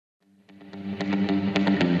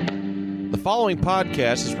following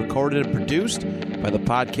podcast is recorded and produced by the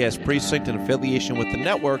Podcast Precinct in affiliation with the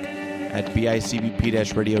network at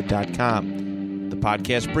bicbp-radio.com. The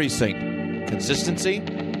Podcast Precinct. Consistency,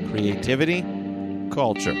 creativity,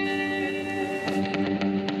 culture.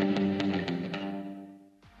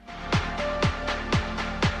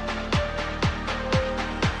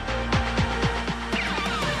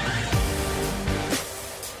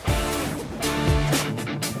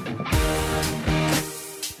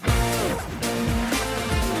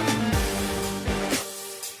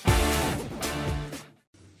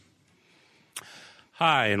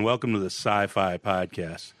 Hi, and welcome to the Sci-Fi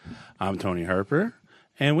podcast. I'm Tony Harper,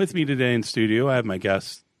 and with me today in studio, I have my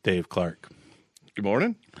guest, Dave Clark. Good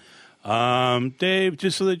morning. Dave,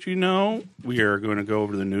 just so that you know, we are going to go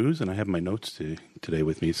over the news, and I have my notes today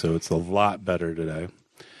with me, so it's a lot better today.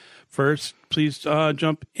 First, please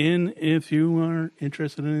jump in if you are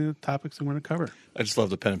interested in the topics I'm going to cover. I just love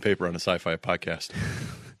the pen and paper on the Sci-Fi podcast.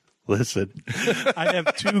 Listen, I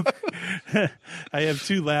have two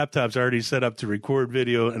laptops already set up to record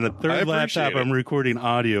video, and a third laptop I'm recording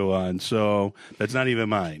audio on. So that's not even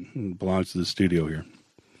mine; it belongs to the studio here.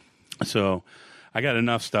 So I got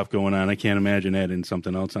enough stuff going on. I can't imagine adding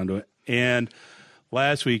something else onto it. And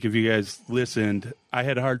last week, if you guys listened, I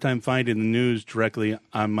had a hard time finding the news directly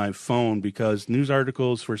on my phone because news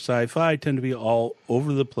articles for Sci-Fi tend to be all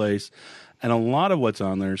over the place, and a lot of what's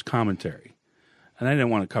on there is commentary. And I didn't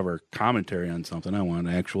want to cover commentary on something. I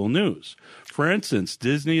wanted actual news. For instance,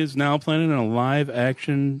 Disney is now planning a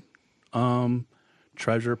live-action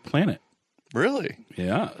Treasure Planet. Really?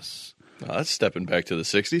 Yes. Oh, that's stepping back to the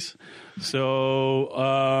 60s. So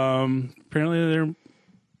apparently they're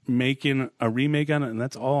making a remake on it, and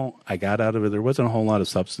that's all I got out of it. There wasn't a whole lot of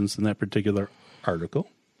substance in that particular article,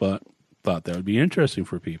 but thought that would be interesting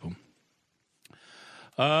for people.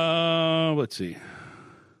 Let's see.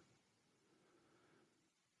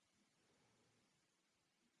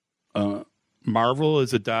 Marvel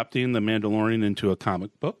is adopting The Mandalorian into a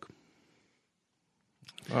comic book.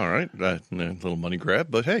 All right. A little money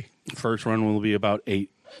grab, but hey. First run will be about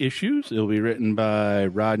 8 issues. It'll be written by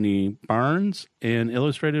Rodney Barnes and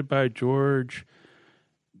illustrated by George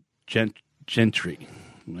Gentry.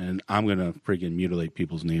 And I'm going to friggin' mutilate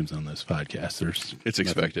people's names on this podcast. It's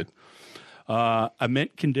expected. A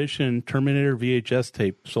mint condition Terminator VHS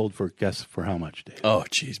tape sold for, guess for how much, Dave? Oh,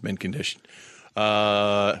 geez, mint condition.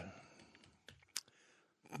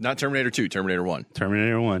 Not Terminator 2, Terminator 1.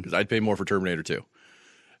 Terminator 1. Because I'd pay more for Terminator 2.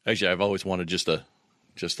 Actually, I've always wanted just a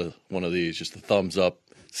one of these, just a thumbs up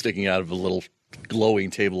sticking out of a little glowing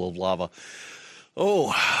table of lava.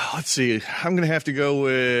 Oh, let's see. I'm going to have to go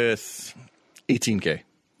with $18K.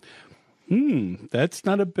 That's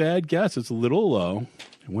not a bad guess. It's a little low.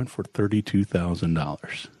 It went for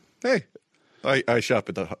 $32,000. Hey, I shop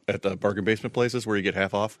at the bargain basement places where you get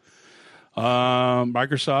half off.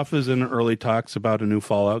 Microsoft is in early talks about a new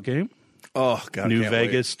Fallout game. Oh, God. New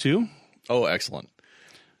Vegas, too. Oh, excellent.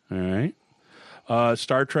 All right.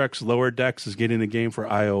 Star Trek's Lower Decks is getting a game for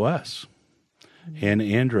iOS and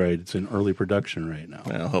Android. It's in early production right now.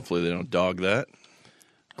 Well, hopefully they don't dog that.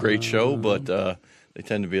 Great show, but they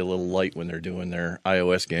tend to be a little light when they're doing their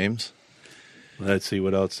iOS games. Let's see,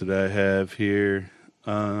 what else did I have here?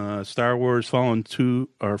 Star Wars Fallen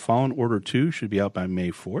Order 2 should be out by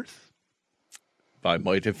May 4th. I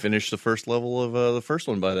might have finished the first level of the first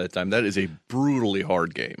one by that time. That is a brutally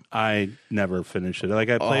hard game. I never finished it.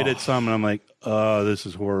 Like, I played it some, and I'm like, oh, this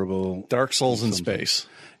is horrible. Dark Souls in space.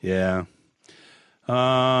 Yeah.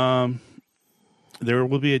 There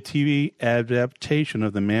will be a TV adaptation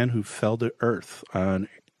of The Man Who Fell to Earth on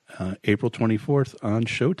April 24th on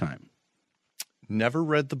Showtime. Never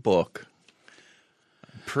read the book.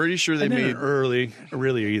 I'm pretty sure they made early,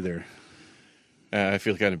 really either. I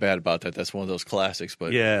feel kind of bad about that. That's one of those classics,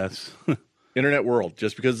 but yes. Internet world.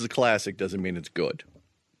 Just because it's a classic doesn't mean it's good.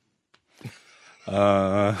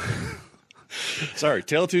 Sorry,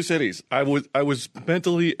 Tale of Two Cities. I was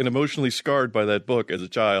mentally and emotionally scarred by that book as a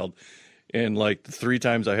child, and like 3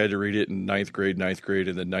 times I had to read it in 9th grade,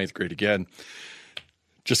 and then 9th grade again.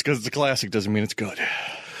 Just because it's a classic doesn't mean it's good.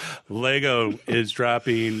 Lego is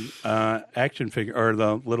dropping action figure or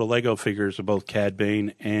the little Lego figures of both Cad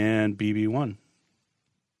Bane and BB-1.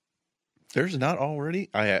 There's not already?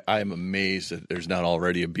 I am amazed that there's not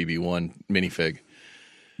already a BB-1 minifig.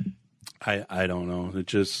 I don't know.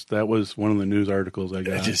 That was one of the news articles I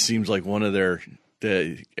got. It just seems like one of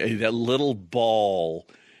that little ball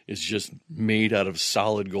is just made out of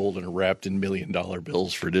solid gold and wrapped in $1 million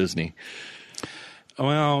bills for Disney.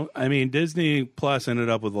 Well, I mean, Disney Plus ended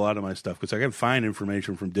up with a lot of my stuff because I can find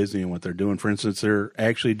information from Disney and what they're doing. For instance, they're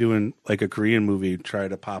actually doing like a Korean movie, try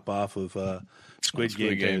to pop off of Squid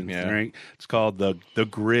Game. Yeah. Right? It's called the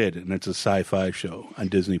Grid, and it's a sci-fi show on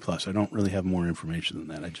Disney Plus. I don't really have more information than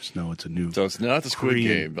that. I just know it's a new. So it's not the Squid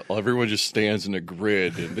Korean. Game. Everyone just stands in a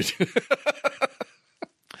grid. And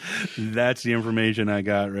That's the information I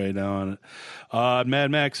got right now on it.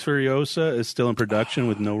 Mad Max Furiosa is still in production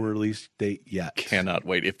with no release date yet. Cannot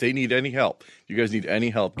wait. If they need any help, you guys need any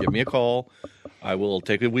help, give me a call. I will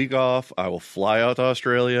take a week off. I will fly out to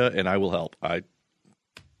Australia, and I will help.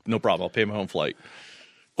 No problem. I'll pay my own flight.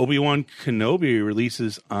 Obi-Wan Kenobi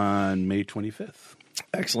releases on May 25th.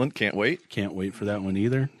 Excellent. Can't wait. Can't wait for that one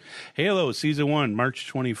either. Halo Season 1,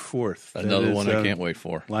 March 24th. Another one I can't wait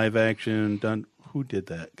for. Live action done. Who did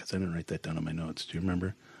that? Because I didn't write that down on my notes. Do you remember?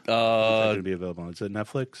 Is that going to be available? Is it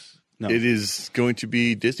Netflix? No. It is going to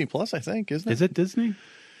be Disney Plus, I think, isn't it? Is it Disney?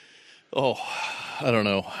 Oh, I don't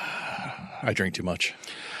know. I drink too much.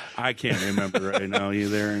 I can't remember right now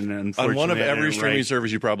either. And On one of unfortunately, I every didn't streaming write-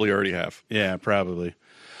 service you probably already have. Yeah, probably.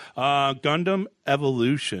 Gundam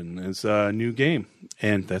Evolution is a new game,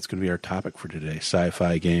 and that's going to be our topic for today,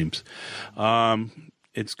 sci-fi games.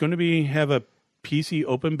 It's going to have a PC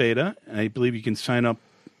open beta. I believe you can sign up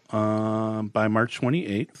by March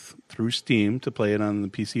 28th through Steam to play it on the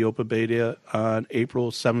PC open beta on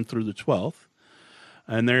April 7th through the 12th.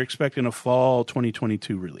 And they're expecting a fall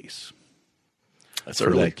 2022 release. That's for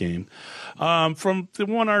early. that game. From the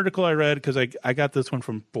one article I read, because I got this one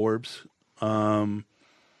from Forbes,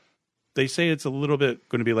 they say it's a little bit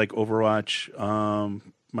going to be like Overwatch.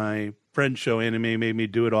 My friend's show, Anime Made Me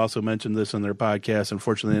Do It, also mentioned this on their podcast.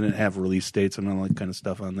 Unfortunately, they didn't have release dates and all that kind of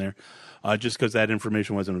stuff on there, just because that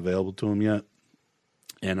information wasn't available to them yet.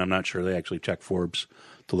 And I'm not sure they actually checked Forbes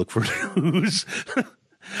to look for news.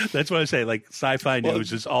 That's what I say. Like sci-fi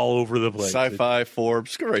news is all over the place. Sci-Fi,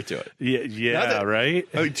 Forbes, go right to it. Yeah, right?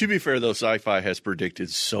 I mean, to be fair, though, sci-fi has predicted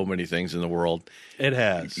so many things in the world. It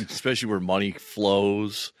has. Especially where money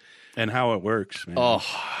flows. And how it works, man. Oh,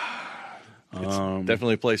 it's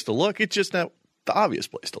definitely a place to look. It's just not the obvious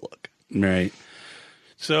place to look. Right.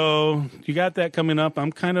 So you got that coming up.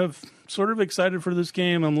 I'm kind of sort of excited for this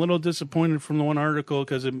game. I'm a little disappointed from the one article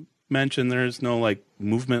because it mentioned there's no like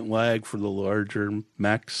movement lag for the larger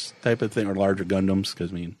mechs type of thing or larger Gundams.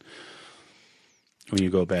 Because I mean, when you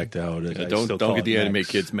go back to how it is, I still Don't call get it the anime mechs.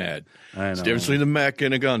 kids mad. I know. It's the difference between a mech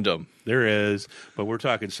and a Gundam. There is, but we're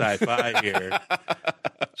talking sci-fi here.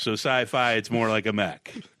 So sci-fi, it's more like a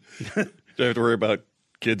mech. Don't have to worry about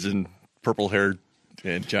kids in purple hair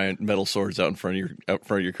and giant metal swords out in front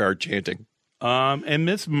of your car chanting. And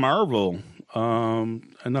Miss Marvel,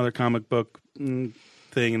 another comic book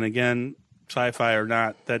thing, and again, sci-fi or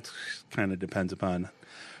not, that kind of depends upon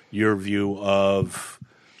your view of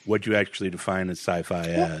what you actually define as sci-fi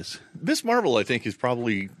as. Miss Marvel, I think, is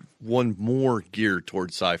probably one more geared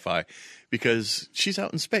towards sci-fi because she's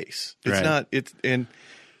out in space. It's Right. not. It's and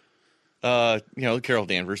Carol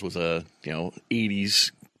Danvers was a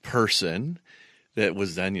 80s person that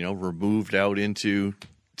was then removed out into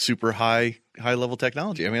super high level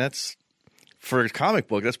technology. I mean, that's for a comic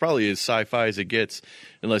book. That's probably as sci-fi as it gets,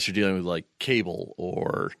 unless you're dealing with like Cable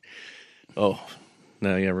or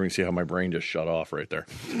now you never can see how my brain just shut off right there.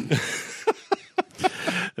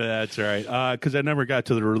 That's right. Because I never got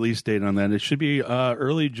to the release date on that. It should be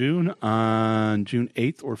early June, on June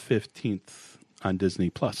 8th or 15th on Disney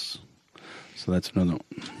Plus. So that's another one.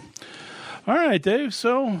 All right, Dave.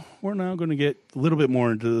 So we're now going to get a little bit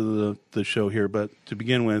more into the show here. But to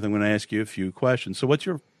begin with, I'm going to ask you a few questions. So what's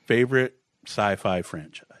your favorite sci-fi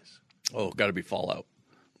franchise? Oh, got to be Fallout.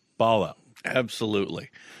 Fallout. Absolutely.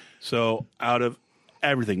 So out of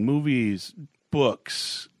everything, movies,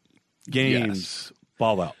 books, games,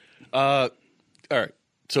 Fallout. All right.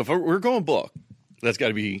 So if we're going book, that's got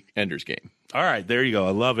to be Ender's Game. All right, there you go.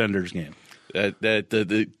 I love Ender's Game.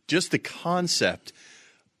 Just the concept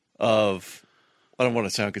of, I don't want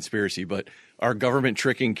to sound conspiracy, but our government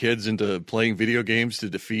tricking kids into playing video games to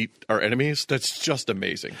defeat our enemies, that's just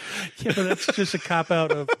amazing. Yeah, but that's just a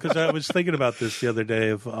cop-out of, because I was thinking about this the other day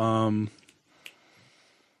of, oh,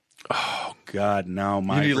 God, now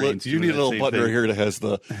my brain's You doing need a that little same button thing. right here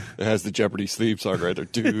that has the Jeopardy theme song right there.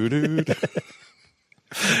 Doo-doo.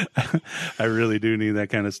 I really do need that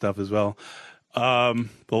kind of stuff as well. The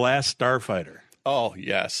Last Starfighter. Oh,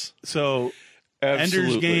 yes. So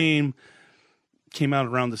Absolutely. Ender's Game came out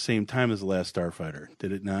around the same time as The Last Starfighter,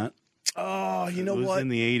 did it not? Oh, you know It was what? in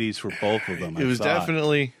the 80s for both of them. It was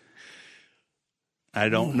definitely... I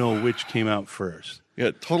don't know which came out first.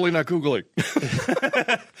 Yeah, totally not Googling.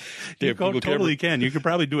 You totally can. You could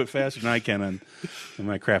probably do it faster than I can on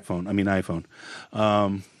my crap phone. I mean, iPhone.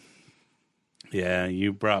 Yeah,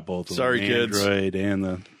 you brought both of them. Sorry, kids. Android and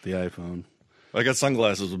the iPhone. I got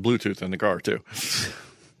sunglasses with Bluetooth in the car, too.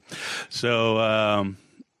 So,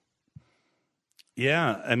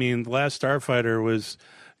 yeah, I mean, the last Starfighter was,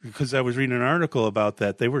 because I was reading an article about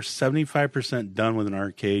that, they were 75% done with an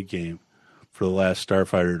arcade game for the last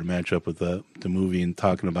Starfighter to match up with the movie, and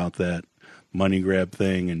talking about that money grab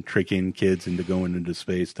thing and tricking kids into going into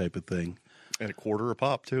space type of thing. And $0.25 a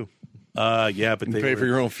pop, too. Yeah, but they pay for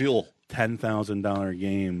your own fuel. $10,000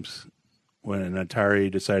 games when an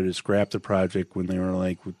Atari decided to scrap the project, when they were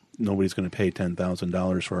like, nobody's going to pay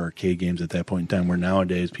 $10,000 for arcade games at that point in time, where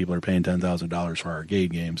nowadays people are paying $10,000 for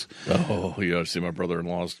arcade games. Oh, you ought to see my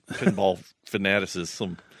brother-in-law's pinball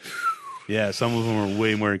fanaticism. Yeah, some of them are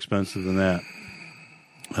way more expensive than that.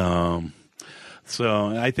 So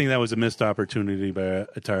I think that was a missed opportunity by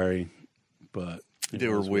Atari, but they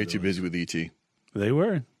were way too busy with E.T. They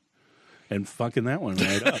were. And fucking that one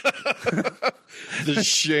right up. The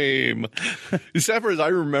shame. The sad part is I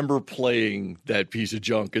remember playing that piece of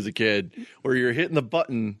junk as a kid, where you're hitting the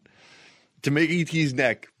button to make E.T.'s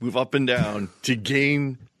neck move up and down to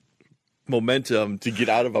gain momentum to get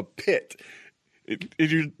out of a pit.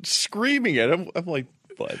 You're screaming at him. I'm like,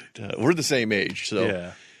 but we're the same age, so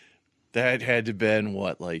yeah. That had to have been,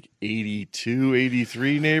 what, like 82,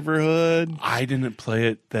 83 neighborhood? I didn't play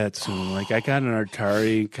it that soon. Like, I got an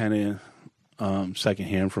Atari kind of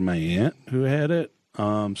secondhand from my aunt who had it.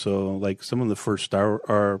 So, like, some of the first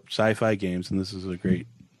sci-fi games, and this is a great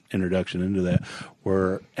introduction into that,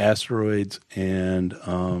 were Asteroids and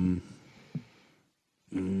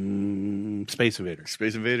Space Invaders.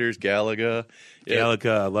 Space Invaders, Galaga. Yeah.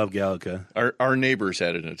 Galaga, I love Galaga. Our neighbors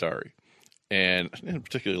had an Atari. And I didn't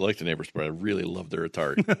particularly like the neighbors, but I really loved their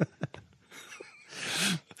Atari.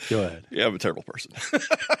 Go ahead. Yeah, I'm a terrible person.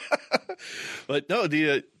 But no,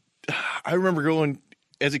 I remember going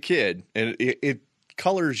as a kid, and it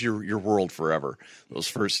colors your world forever. Those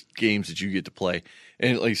first games that you get to play.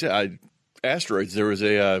 And like you said, Asteroids, there was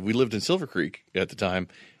we lived in Silver Creek at the time,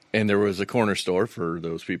 and there was a corner store for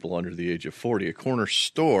those people under the age of 40. A corner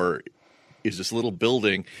store is this little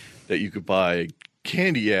building that you could buy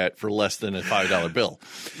candy at for less than a $5 bill.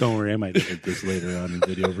 Don't worry, I might edit this later on in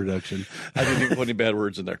video production. I didn't even put any bad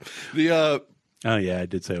words in there. Oh, yeah, I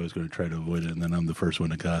did say I was going to try to avoid it, and then I'm the first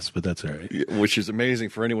one to cuss, but that's all right. Which is amazing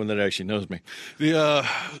for anyone that actually knows me.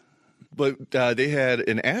 But they had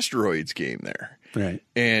an Asteroids game there. Right.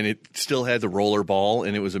 And it still had the roller ball,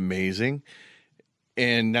 and it was amazing.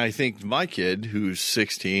 And I think my kid, who's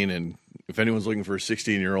 16, and if anyone's looking for a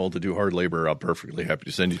 16-year-old to do hard labor, I'm perfectly happy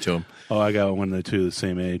to send you to him. Oh, I got one of the two the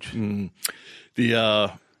same age.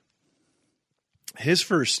 His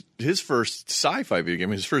first sci-fi video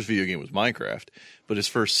game, his first video game was Minecraft, but his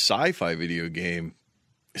first sci-fi video game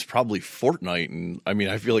is probably Fortnite. And I mean,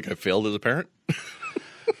 I feel like I failed as a parent.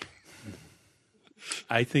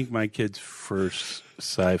 I think my kid's first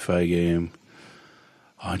sci-fi game,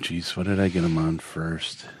 oh, geez, what did I get him on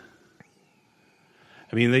first?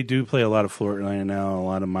 I mean, they do play a lot of Fortnite now, a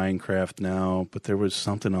lot of Minecraft now, but there was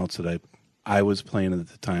something else that I was playing at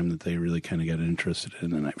the time that they really kind of got interested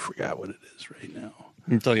in, and I forgot what it is right now.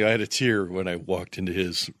 I'm telling you, I had a tear when I walked into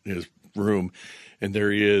his room, and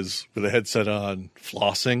there he is with a headset on,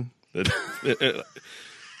 flossing. For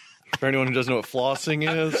anyone who doesn't know what flossing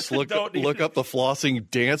is, look up the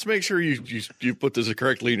flossing dance. Make sure you put this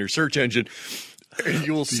correctly in your search engine, and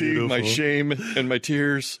you will see my shame and my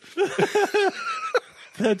tears.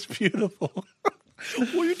 That's beautiful.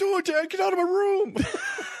 What are you doing, Dad? Get out of my room.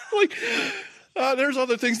 Like, there's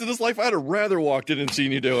other things in this life I'd have rather walked in and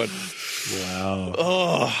seen you doing. Wow.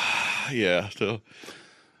 Oh, yeah. So,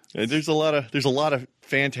 and there's a lot of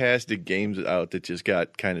fantastic games out that just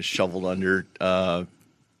got kind of shoveled under.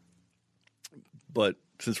 But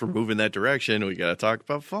since we're moving that direction, we got to talk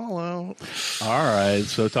about Fallout. All right.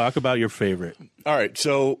 So talk about your favorite. All right.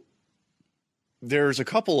 So there's a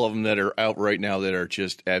couple of them that are out right now that are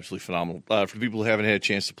just absolutely phenomenal. For people who haven't had a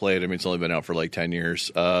chance to play it, I mean, it's only been out for like 10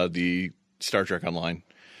 years. The Star Trek Online.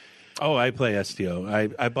 Oh, I play STO.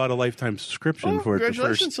 I bought a lifetime subscription for it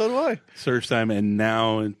so do I. First time, and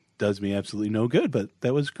now it does me absolutely no good, but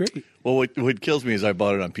that was great. Well, what kills me is I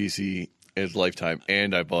bought it on PC as lifetime,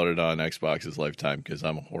 and I bought it on Xbox as lifetime because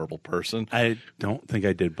I'm a horrible person. I don't think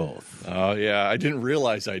I did both. Oh, yeah. I didn't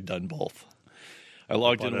realize I'd done both. I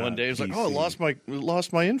logged in one day. I was like, "Oh, I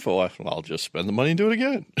lost my info. I'll just spend the money and do it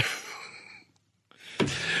again."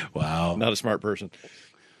 Wow, not a smart person.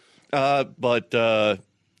 But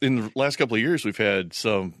in the last couple of years, we've had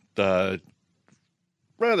some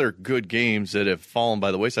rather good games that have fallen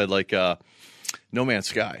by the wayside, like No Man's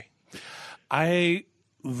Sky. I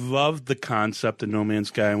loved the concept of No Man's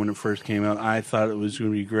Sky when it first came out. I thought it was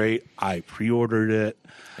going to be great. I pre-ordered it.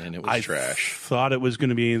 And it was trash. Thought it was going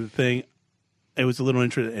to be the thing. It was a little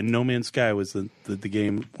interesting. And No Man's Sky was the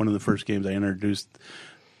game, one of the first games I introduced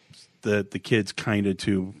the kids kind of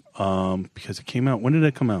to, because it came out. When did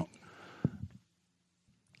it come out?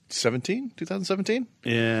 2017?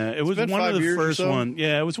 Yeah, it was one of the first ones.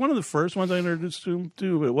 Yeah, it was one of the first ones I introduced them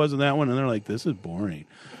to, but it wasn't that one. And they're like, this is boring.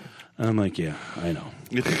 And I'm like, yeah, I know.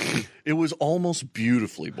 It was almost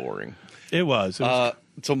beautifully boring. It was.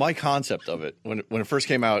 So my concept of it, when it first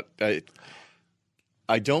came out,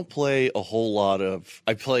 I don't play a whole lot of.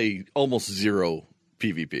 I play almost zero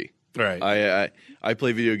PvP. Right. I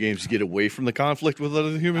play video games to get away from the conflict with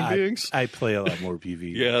other human beings. I play a lot more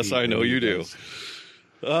PvP. Yes, I know you do.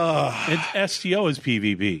 And STO is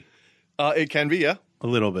PvP. It can be, yeah. A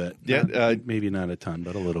little bit. Yeah. Maybe not a ton,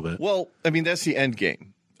 but a little bit. Well, I mean, that's the end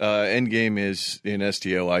game. End game is in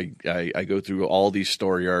STO. I go through all these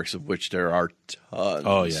story arcs, of which there are tons.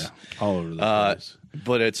 Oh, yeah. All over the place.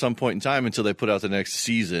 But at some point in time, until they put out the next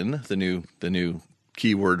season, the new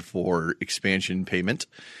keyword for expansion payment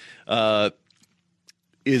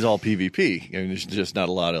is all PvP. I mean, there's just not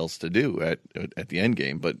a lot else to do at the end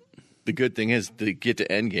game. But the good thing is to get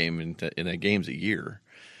to end game in a game's a year.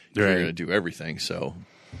 You're going to do everything. So,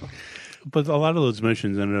 but a lot of those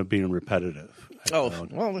missions ended up being repetitive.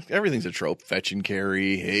 Well, everything's a trope. Fetch and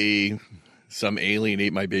carry. Hey, some alien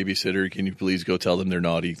ate my babysitter. Can you please go tell them they're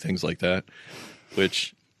naughty? Things like that.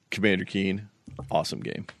 Which Commander Keen, awesome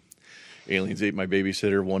game. Aliens Ate My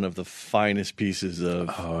Babysitter, one of the finest pieces of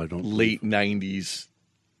late 90s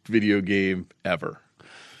video game ever.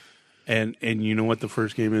 And you know what the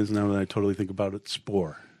first game is now that I totally think about it?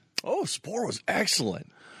 Spore. Oh, Spore was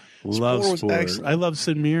excellent. Love Spore. I love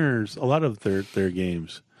Sid Meier's, a lot of their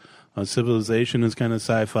games. Civilization is kind of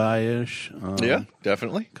sci-fi-ish. Yeah,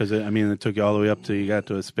 definitely. Because, I mean, it took you all the way up till you got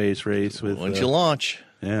to a space race. Once you launch.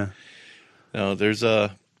 Yeah. No, there's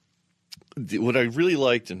what I really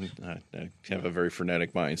liked, and I have a very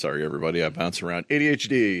frenetic mind. Sorry, everybody. I bounce around.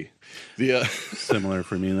 ADHD. Similar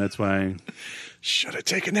for me. That's why. Should have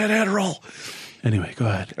taken that Adderall. Anyway, go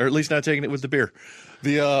ahead. Or at least not taking it with the beer.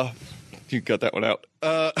 You cut that one out.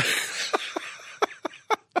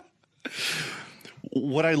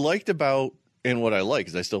 What I liked about, and what I like,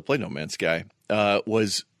 because I still play No Man's Sky,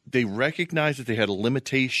 was they recognized that they had a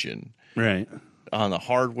limitation. Right. On the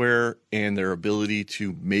hardware and their ability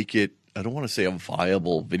to make it, I don't want to say a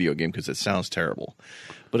viable video game because it sounds terrible,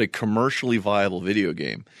 but a commercially viable video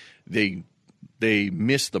game. They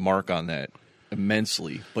missed the mark on that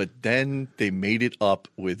immensely, but then they made it up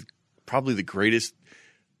with probably the greatest,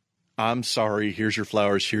 I'm sorry, here's your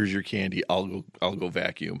flowers, here's your candy, I'll go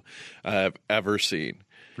vacuum I've ever seen.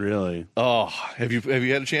 Really? Oh, have you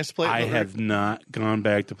had a chance to play it? I have not gone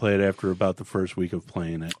back to play it after about the first week of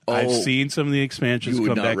playing it. Oh, I've seen some of the expansions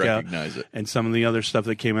come back out, and some of the other stuff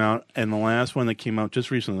that came out, and the last one that came out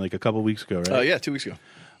just recently, like a couple weeks ago, right? Yeah, 2 weeks ago.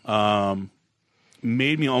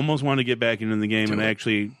 Made me almost want to get back into the game and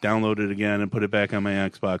actually download it again and put it back on my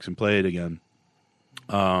Xbox and play it again.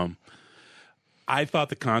 I thought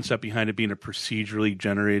the concept behind it being a procedurally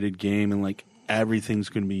generated game and like everything's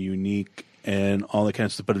going to be unique and all that kind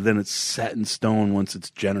of stuff, but then it's set in stone once it's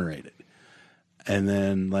generated. And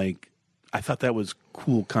then, like, I thought that was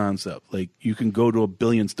cool concept. Like, you can go to 1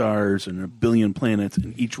 billion stars and 1 billion planets,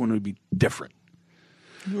 and each one would be different.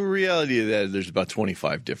 The reality of that is there's about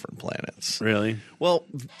 25 different planets. Really? Well,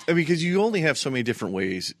 I mean, because you only have so many different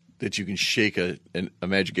ways that you can shake a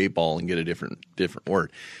magic 8-ball and get a different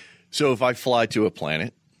word. So if I fly to a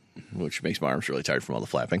planet, which makes my arms really tired from all the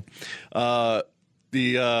flapping,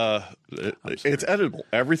 it's editable.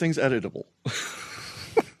 Everything's editable.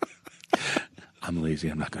 I'm lazy.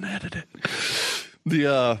 I'm not going to edit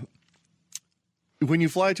it. When you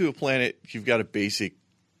fly to a planet, you've got a basic,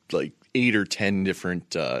 like 8 or 10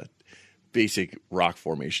 different basic rock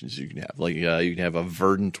formations you can have. Like you can have a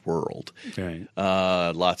verdant world, right?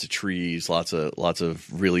 Lots of trees, lots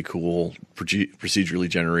of really cool procedurally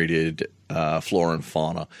generated flora and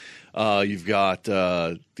fauna. You've got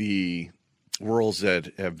the worlds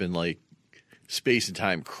that have been like space and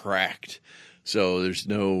time cracked, so there's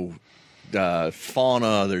no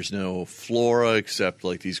fauna, there's no flora except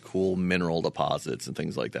like these cool mineral deposits and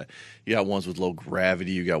things like that. You got ones with low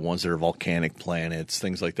gravity, you got ones that are volcanic planets,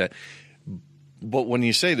 things like that. But when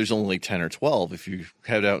you say there's only like 10 or 12, if you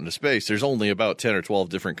head out into space, there's only about 10 or 12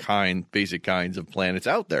 different basic kinds of planets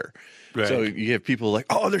out there. Right. So you have people like,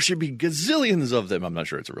 oh, there should be gazillions of them. I'm not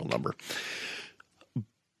sure it's a real number.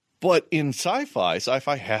 But in sci-fi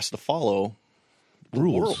has to follow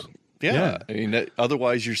rules. World. Yeah. I mean,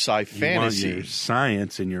 otherwise you're fantasy. You want your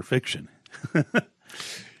science in your fiction.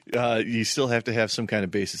 You still have to have some kind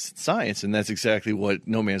of basis in science, and that's exactly what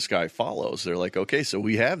No Man's Sky follows. They're like, okay, so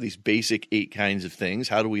we have these basic 8 kinds of things.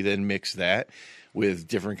 How do we then mix that with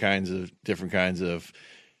different kinds of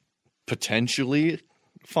potentially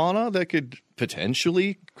fauna that could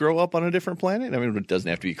potentially grow up on a different planet? I mean, it doesn't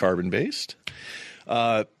have to be carbon-based.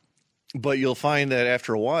 But you'll find that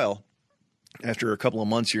after a while, after a couple of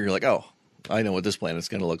months, you're like, oh, I know what this planet's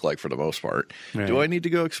going to look like for the most part. Right. Do I need to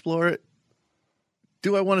go explore it?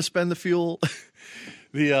 Do I want to spend the fuel? But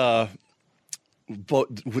the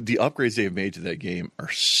upgrades they've made to that game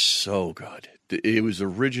are so good. It was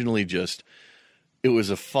originally it was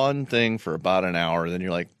a fun thing for about an hour. Then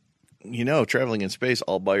you're like, traveling in space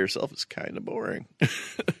all by yourself is kind of boring.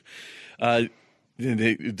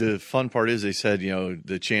 The fun part is they said,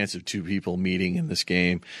 the chance of 2 people meeting in this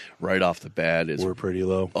game right off the bat we're pretty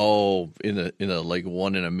low. Oh, in a like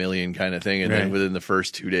 1 in a million kind of thing. And then within the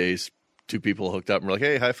first 2 days, 2 people hooked up and were like,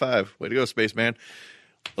 hey, high five. Way to go, spaceman.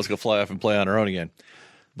 Let's go fly off and play on our own again.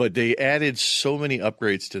 But they added so many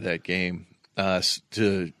upgrades to that game.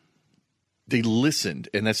 They listened,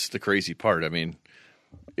 and that's the crazy part. I mean,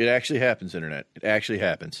 it actually happens, Internet. It actually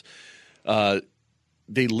happens.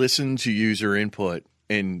 They listened to user input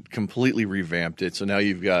and completely revamped it. So now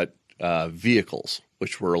you've got vehicles,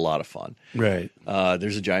 which were a lot of fun. Right.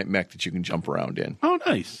 There's a giant mech that you can jump around in. Oh,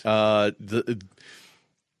 nice.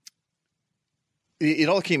 It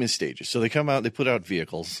all came in stages. So they put out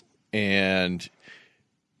vehicles, and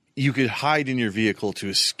you could hide in your vehicle to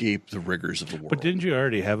escape the rigors of the world. But didn't you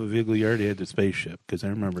already have a vehicle? You already had the spaceship, because I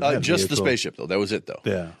remember that just vehicle. The spaceship, though. That was it, though.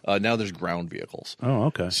 Yeah. Now there's ground vehicles. Oh,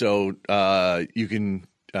 okay. So you can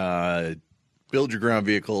build your ground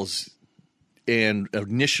vehicles, and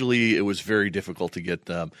initially it was very difficult to get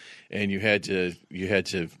them, and you had to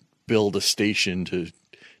build a station to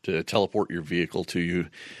teleport your vehicle to you.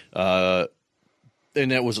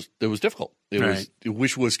 And it was difficult.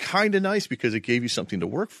 Which was kind of nice because it gave you something to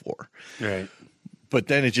work for. Right. But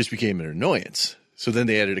then it just became an annoyance. So then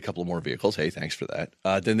they added a couple of more vehicles. Hey, thanks for that.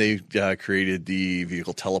 Then they created the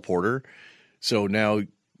vehicle teleporter. So now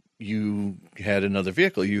you had another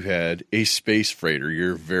vehicle. You had a space freighter,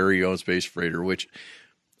 your very own space freighter, which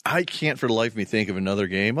I can't for the life of me think of another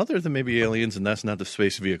game other than maybe Aliens, and that's not the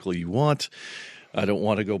space vehicle you want. I don't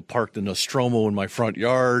want to go park the Nostromo in my front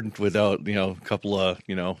yard without, a couple of,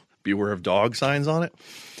 beware of dog signs on it.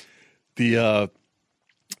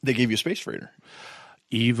 They gave you a space freighter.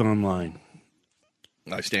 EVE Online.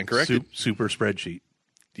 I stand corrected. Super spreadsheet.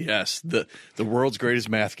 Yes, the world's greatest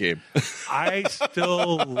math game. I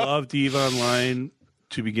still loved EVE Online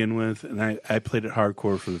to begin with, and I played it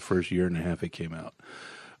hardcore for the first year and a half it came out.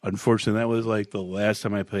 Unfortunately, that was like the last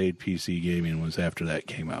time I played PC gaming was after that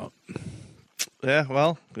came out. Yeah,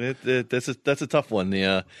 well, that's a tough one.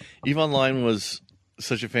 The EVE Online was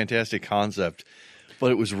such a fantastic concept,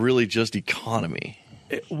 but it was really just economy.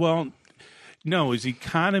 No, it was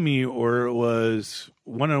economy, or it was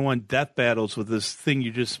one-on-one death battles with this thing you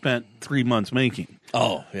just spent 3 months making.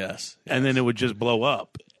 Oh, yes. And then it would just blow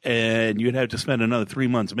up, and you'd have to spend another 3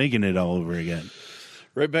 months making it all over again.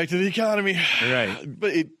 Right back to the economy. Right.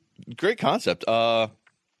 But great concept. The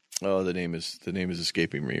name is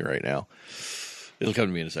escaping me right now. It'll come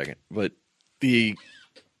to me in a second. But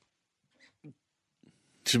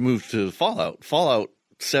to move to Fallout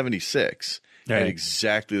 76 had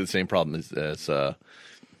exactly the same problem as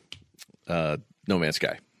No Man's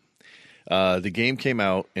Sky. The game came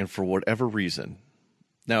out, and for whatever reason,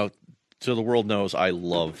 now so the world knows I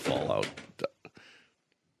love Fallout.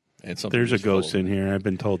 And there's a ghost in here. I've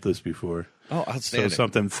been told this before. Oh, outstanding. So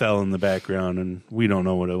something fell in the background, and we don't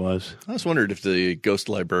know what it was. I just wondered if the ghost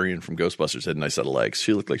librarian from Ghostbusters had a nice set of legs.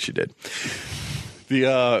 She looked like she did. She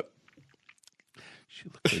looked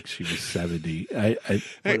like she was 70. Hey,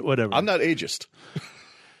 whatever. I'm not ageist.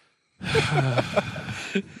 I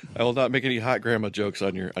will not make any hot grandma jokes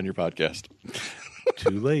on your podcast.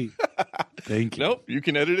 Too late. Thank you. Nope, you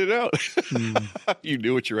can edit it out. You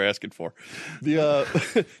knew what you were asking for.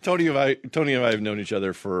 Tony and I have known each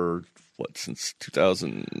other for since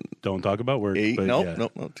 2000. Don't talk about work. No,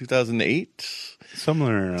 2008.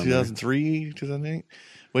 Somewhere around 2003, 2008.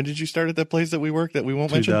 When did you start at that place that we worked that we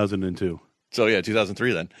won't mention? 2002. So yeah,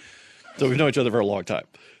 2003 then. So we've known each other for a long time.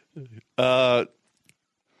 But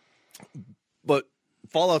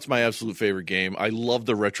Fallout's my absolute favorite game. I love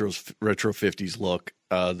the retro 50s look,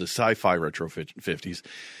 the sci-fi retro 50s,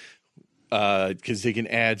 because they can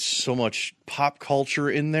add so much pop culture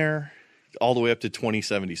in there, all the way up to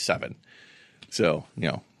 2077. So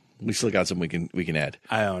We still got some we can add.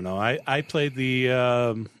 I don't know. I played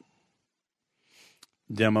the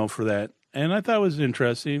demo for that, and I thought it was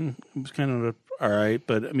interesting. It was kind of all right,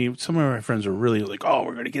 but I mean, some of my friends were really like, "Oh,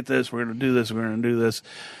 we're going to get this. We're going to do this. We're going to do this."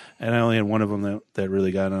 And I only had one of them that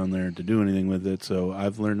really got on there to do anything with it. So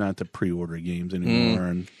I've learned not to pre-order games anymore,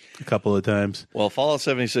 and a couple of times. Well, Fallout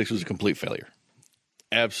 76 was a complete failure.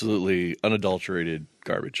 Absolutely unadulterated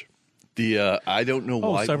garbage. I don't know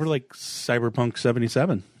why. Cyberpunk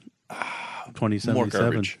 77.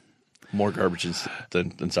 2077. More garbage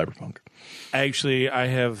than Cyberpunk. Actually, I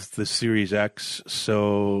have the Series X,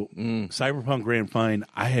 so Cyberpunk ran fine.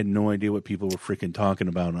 I had no idea what people were freaking talking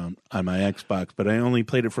about on my Xbox, but I only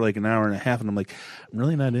played it for like an hour and a half, and I'm like, I'm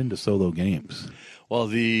really not into solo games.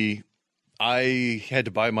 Well, I had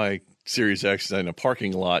to buy my Series X in a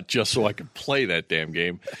parking lot just so I could play that damn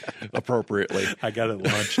game appropriately. I got it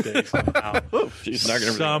launch day somehow.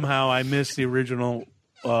 Somehow I missed the original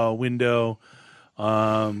window.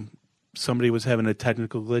 Somebody was having a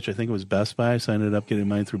technical glitch. I think it was Best Buy, so I ended up getting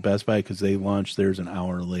mine through Best Buy because they launched theirs an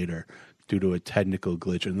hour later due to a technical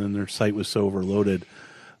glitch. And then their site was so overloaded,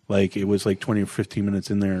 like it was like 20 or 15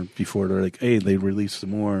 minutes in there before they're like, hey, they released some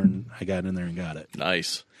more, and I got in there and got it.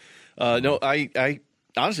 Nice. No, I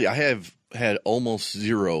honestly, I have had almost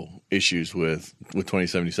zero issues with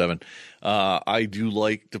 2077. I do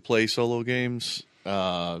like to play solo games.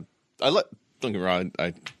 Don't get me wrong,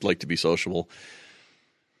 I like to be sociable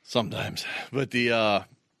sometimes, but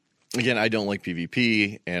again, I don't like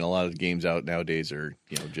PvP, and a lot of the games out nowadays are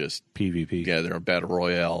just PvP. Yeah, they're battle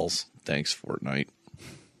royales. Thanks, Fortnite.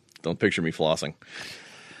 Don't picture me flossing.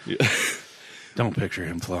 Yeah. Don't picture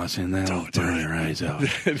him flossing. That'll burn your eyes out.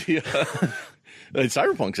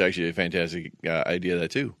 Cyberpunk's actually a fantastic idea.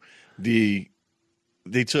 That too. They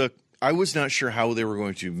took. I was not sure how they were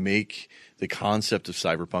going to make the concept of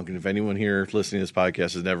cyberpunk, and if anyone here listening to this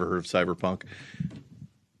podcast has never heard of cyberpunk,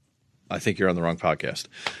 I think you're on the wrong podcast.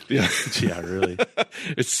 Yeah, yeah, really.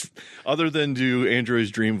 It's other than do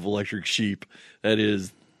Android's Dream of Electric Sheep. That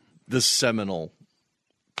is the seminal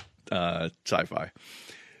sci-fi.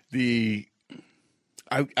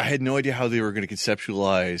 I had no idea how they were going to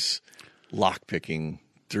conceptualize lockpicking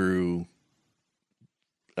through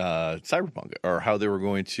cyberpunk, or how they were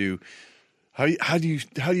going to how do you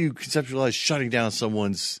conceptualize shutting down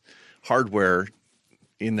someone's hardware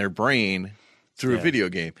in their brain through a video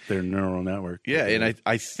game, their neural network. Yeah, and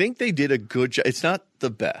I think they did a good job. It's not the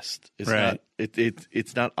best. It's right.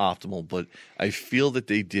 It's not optimal, but I feel that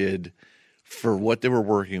they did, for what they were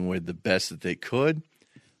working with, the best that they could.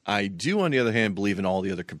 I do, on the other hand, believe in all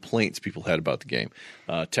the other complaints people had about the game.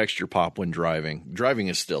 Texture pop when driving. Driving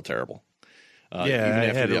is still terrible. Yeah,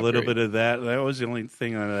 I had a little bit of that. That was the only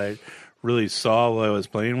thing that I really saw while I was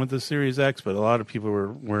playing with the Series X, but a lot of people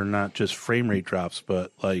were not just frame rate drops,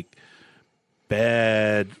 but like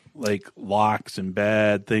bad locks and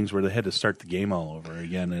bad things where they had to start the game all over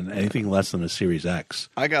again, and anything less than a Series X.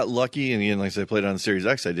 I got lucky, and again, like I said, I played on the Series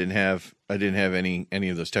X. I didn't have any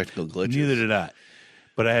of those technical glitches. Neither did I.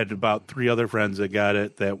 But I had about 3 other friends that got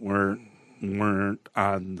it that weren't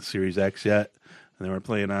on the Series X yet, and they were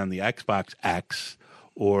playing on the Xbox X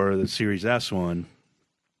or the Series S one,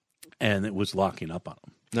 and it was locking up on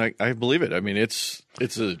them. I believe it. I mean, it's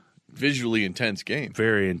a visually intense game.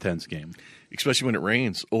 Very intense game. Especially when it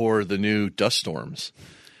rains, or the new dust storms.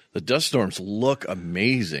 The dust storms look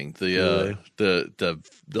amazing. The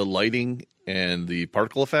lighting and the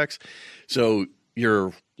particle effects. So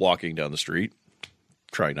you're walking down the street,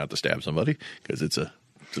 trying not to stab somebody because it's a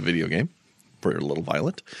video game. We're a little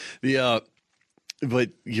violent. But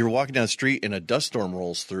you're walking down the street and a dust storm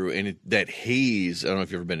rolls through, and that haze. I don't know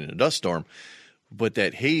if you've ever been in a dust storm, but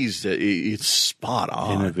that haze, it's spot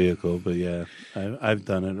on. In a vehicle, but yeah, I've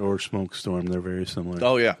done it. Or smoke storm, they're very similar.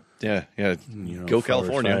 Oh yeah. Go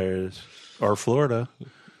California fires. Or Florida.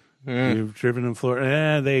 You've driven in Florida.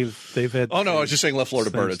 Yeah, they've had. Oh no, I was just saying left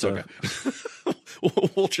Florida burn. It's okay.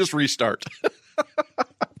 We'll just restart.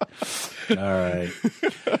 All right.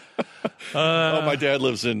 My dad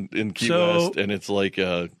lives in Key West, and it's like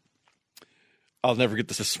I'll never get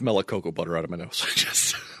the smell of cocoa butter out of my nose.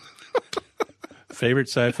 Just favorite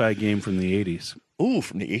sci-fi game from the 80s? Ooh,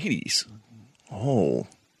 from the 80s. Oh,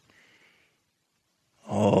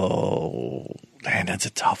 man, that's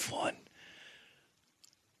a tough one.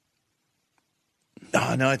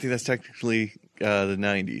 No, I think that's technically the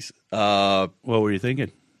 90s. What were you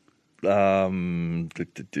thinking?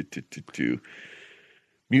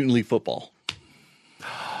 Mutant League Football.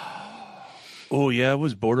 Oh, yeah, it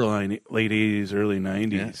was borderline late 80s, early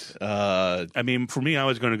 90s. Yeah. I mean, for me, I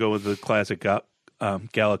was going to go with the classic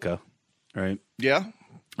Galaga, right? Yeah.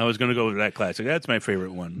 I was going to go with that classic. That's my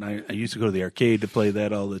favorite one. I used to go to the arcade to play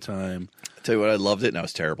that all the time. I tell you what, I loved it, and I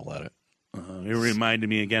was terrible at it. It reminded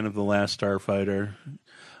me again of The Last Starfighter,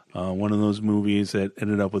 one of those movies that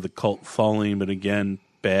ended up with a cult following, but again,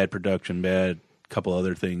 bad production, bad couple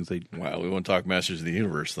other things. Wow, we want to talk Masters of the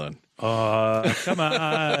Universe then. Come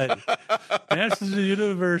on. Masters of the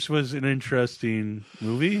Universe was an interesting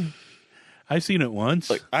movie. I've seen it once.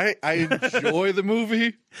 Like I enjoy the movie.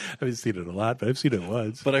 I haven't seen it a lot, but I've seen it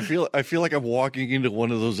once. But I feel like I'm walking into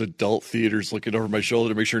one of those adult theaters, looking over my shoulder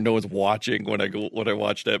to make sure no one's watching when I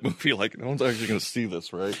watch that movie. Like no one's actually going to see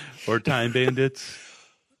this, right? Or Time Bandits.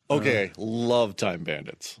 Okay, love Time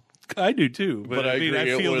Bandits. I do too, but I mean,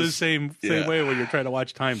 agree, I feel the same way when you're trying to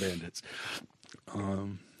watch Time Bandits.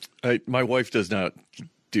 My wife does not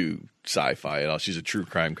do sci-fi at all. She's a true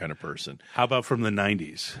crime kind of person. How about from the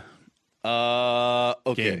 90s?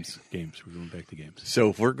 Okay. Games. We're going back to games.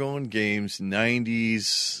 So if we're going games,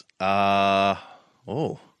 90s, I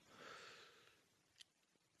know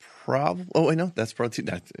that's probably,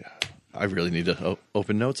 I really need to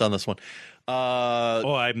open notes on this one.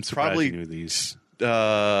 I'm surprised probably you knew these.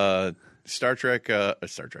 Star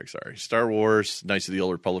Wars, Knights of the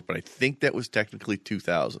Old Republic, but I think that was technically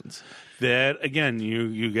 2000s. That, again,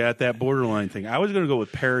 you got that borderline thing. I was going to go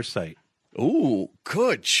with Parasite. Ooh,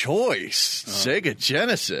 good choice. Sega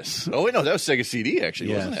Genesis. Oh, wait, no, that was Sega CD,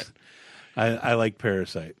 actually, wasn't it? I like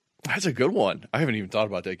Parasite. That's a good one. I haven't even thought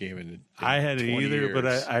about that game in I hadn't either, years. but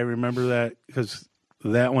I remember that because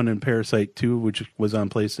that one and Parasite 2, which was on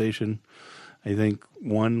PlayStation, I think,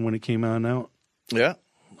 1 when it came out. Yeah.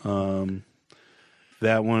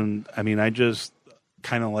 That one, I mean, I just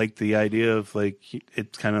kind of like the idea of, like,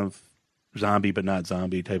 it's kind of zombie but not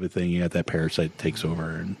zombie type of thing. You got that Parasite takes over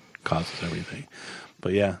and causes everything.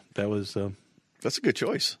 But yeah, that was that's a good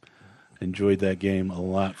choice. Enjoyed that game a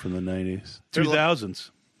lot from the 90s.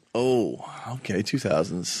 2000s. Oh, okay,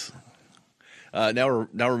 2000s. Now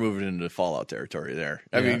we're moving into Fallout territory there.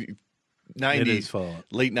 I mean, 90s, Fallout.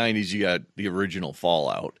 Late 90s, you got the original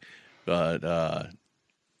Fallout, but I'm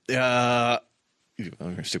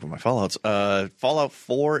going to stick with my Fallouts. Fallout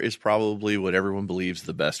 4 is probably what everyone believes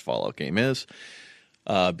the best Fallout game is,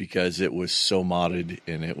 because it was so modded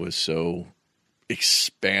and it was so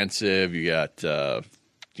expansive. You got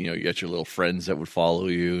you got your little friends that would follow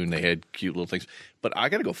you, and they had cute little things. But I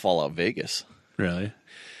got to go Fallout Vegas. Really?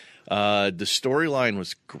 The storyline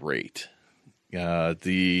was great.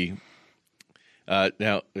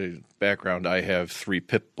 Background, I have 3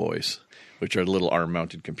 Pip-Boys, which are little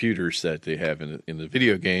arm-mounted computers that they have in the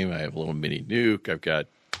video game. I have a little mini nuke. I've got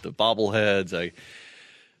the bobbleheads.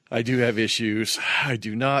 I do have issues. I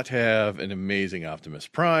do not have an amazing Optimus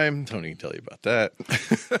Prime. Tony can tell you about that.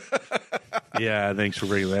 Yeah, thanks for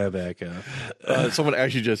bringing that back up. Someone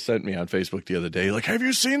actually just sent me on Facebook the other day, like, have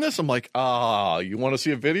you seen this? I'm like, you want to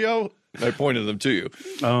see a video? And I pointed them to you.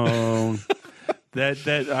 Oh,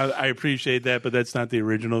 I appreciate that, but that's not the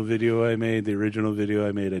original video I made. The original video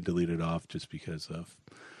I made, I deleted off just because of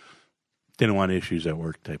didn't want issues at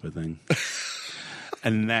work type of thing.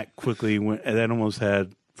 And that quickly went, and that almost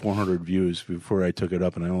had 400 views before I took it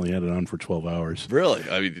up, and I only had it on for 12 hours. Really?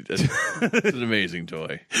 I mean, it's an amazing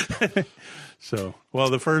toy. So, well,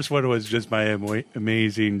 the first one was just my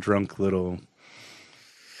amazing drunk little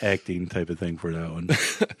acting type of thing for that one.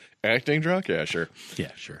 Acting drunk? Yeah, sure.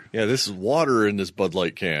 Yeah, sure. Yeah, this is water in this Bud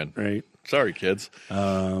Light can. Right. Sorry, kids.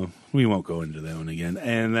 We won't go into that one again.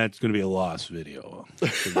 And that's going to be a lost video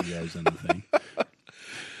for you guys on the thing.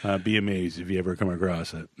 Be amazed if you ever come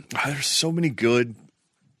across it. There's so many good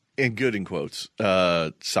in quotes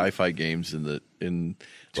sci-fi games in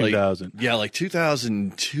 2000. Like, yeah, like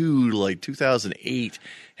 2002, like 2008,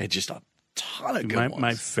 had just a ton of good ones.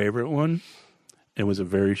 My favorite one, it was a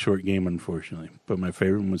very short game, unfortunately, but my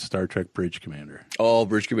favorite one was Star Trek Bridge Commander. Oh,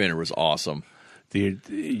 Bridge Commander was awesome. The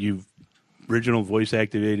original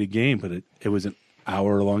voice-activated game, but it was an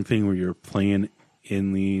hour-long thing where you're playing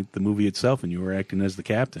in the movie itself, and you were acting as the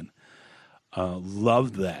captain.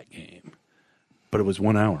 Loved that game, but it was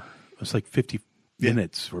 1 hour. It was like 50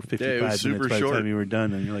 minutes or 55 minutes by the time you were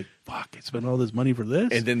done, and you're like, fuck, I spent all this money for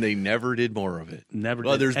this? And then they never did more of it. Never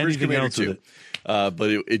well, did there's Bridge Commander else with too, but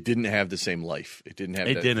it didn't have the same life. It didn't have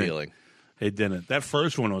that feeling. It didn't. That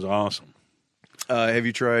first one was awesome. Have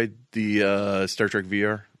you tried the Star Trek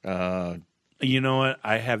VR? You know what?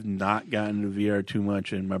 I have not gotten into VR too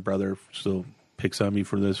much, and my brother still picks on me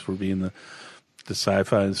for this, for being the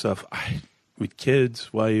sci-fi and stuff. With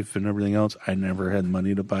kids, wife, and everything else, I never had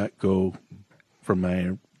money to go from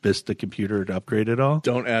my Vista computer to upgrade it all.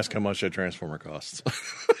 Don't ask how much that transformer costs.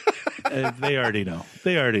 They already know.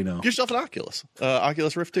 They already know. Get yourself an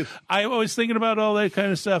Oculus Rift 2. I was thinking about all that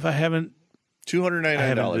kind of stuff. I haven't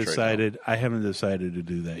 $299 I haven't decided to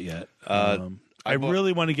do that yet. I bought-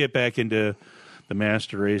 really want to get back into the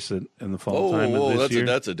Master Race in the fall time of this year.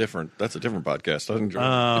 That's a different podcast.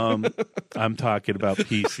 I'm talking about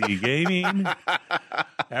PC gaming.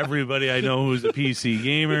 Everybody I know who's a PC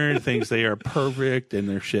gamer thinks they are perfect and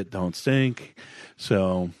their shit don't stink.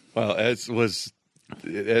 So, well, as was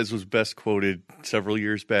best quoted several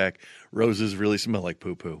years back, roses really smell like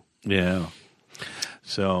poo poo. yeah.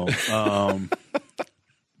 So,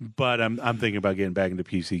 but I'm thinking about getting back into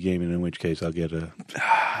PC gaming. In which case, I'll get a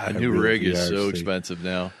new real rig is VR so stick. expensive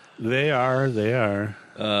now. They are.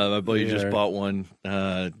 My buddy just bought one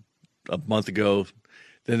a month ago.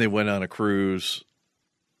 Then they went on a cruise.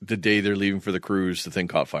 The day they're leaving for the cruise, the thing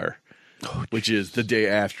caught fire, which is the day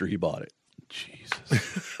after he bought it.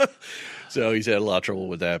 Jesus. So he's had a lot of trouble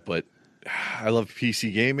with that. But I love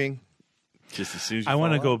PC gaming. Just as soon as you I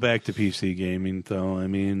want to fall go out. back to PC gaming, though.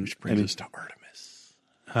 Which brings us to Artemis.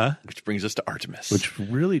 Huh? Which brings us to Artemis. Which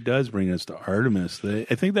really does bring us to Artemis. I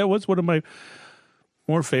think that was one of my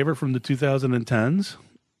more favorite from the 2010s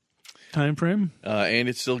time frame. And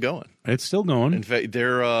it's still going. It's still going. In fact,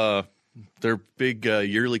 their big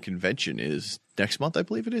yearly convention is next month, I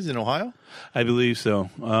believe it is, in Ohio. I believe so.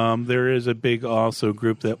 There is a big also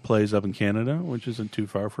group that plays up in Canada, which isn't too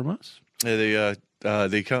far from us. They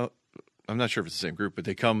come. I'm not sure if it's the same group, but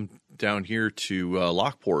they come down here to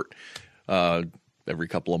Lockport every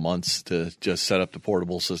couple of months to just set up the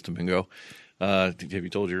portable system and go. Have you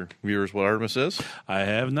told your viewers what Artemis is? I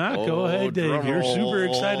have not. Go Oh, ahead, Dave. drum You're super roll.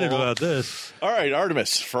 excited about this. All right,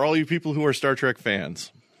 Artemis, for all you people who are Star Trek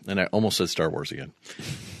fans, and I almost said Star Wars again.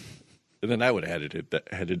 And then I would have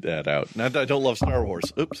headed that out. Not that I don't love Star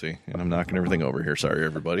Wars. Oopsie. And I'm knocking everything over here. Sorry,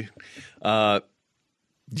 everybody. You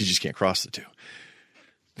just can't cross the two.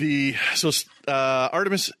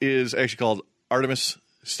 Artemis is actually called Artemis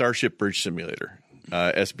Starship Bridge Simulator,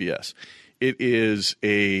 SBS. It is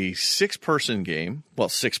a 6-person game, well,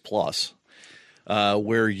 6+,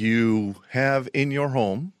 where you have in your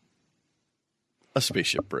home a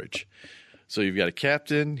spaceship bridge. So you've got a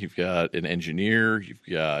captain, you've got an engineer, you've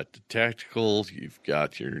got tactical, you've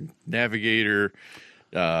got your navigator,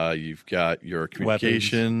 you've got your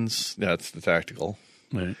communications. That's the tactical.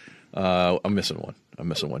 Right. I'm missing one.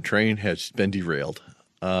 Train has been derailed.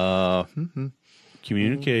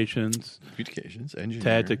 Communications, Engineering.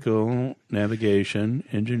 tactical, navigation,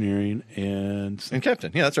 engineering, and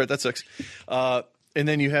Captain. Yeah, that's right. That's 6. And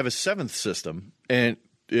then you have a 7th system, and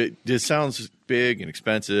it sounds big and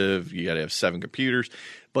expensive. You got to have 7 computers,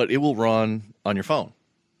 but it will run on your phone.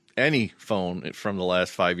 Any phone from the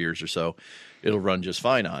last 5 years or so, it'll run just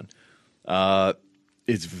fine on.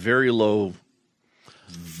 It's very low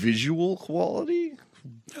visual quality.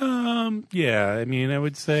 yeah. I mean, I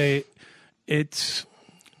would say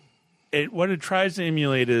what it tries to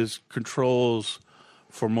emulate is controls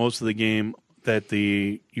for most of the game that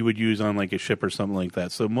you would use on like a ship or something like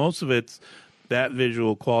that. So most of it's that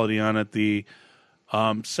visual quality on it. The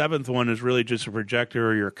 7th one is really just a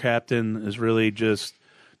projector. Your captain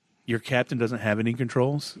doesn't have any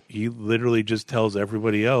controls. He literally just tells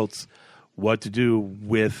everybody else what to do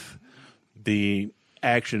with the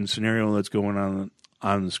action scenario that's going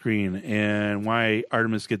on the screen. And why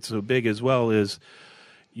Artemis gets so big as well is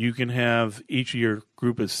you can have each of your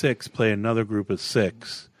group of 6 play another group of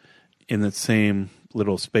 6 in the same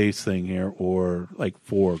little space thing here, or like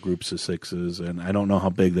 4 groups of 6s. And I don't know how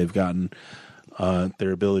big they've gotten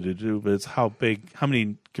their ability to do, but it's how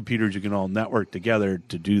many computers you can all network together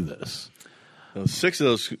to do this. 6 of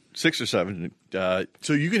those, 6 or 7.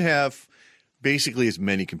 So you can have basically as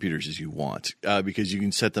many computers as you want, because you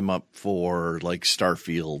can set them up for like star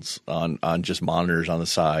fields on just monitors on the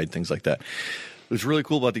side, things like that. What's really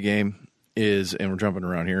cool about the game is, and we're jumping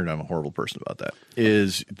around here and I'm a horrible person about that,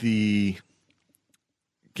 is the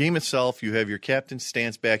game itself. You have your captain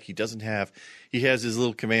stands back. He has his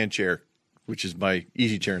little command chair, which is my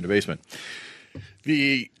easy chair in the basement.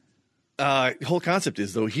 The whole concept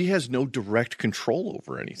is, though, he has no direct control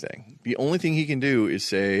over anything. The only thing he can do is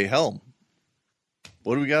say, helm,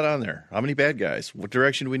 what do we got on there? How many bad guys? What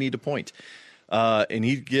direction do we need to point? And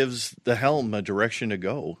he gives the helm a direction to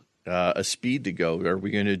go, a speed to go. Are we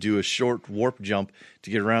going to do a short warp jump to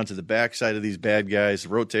get around to the backside of these bad guys,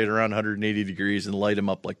 rotate around 180 degrees, and light them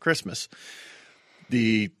up like Christmas?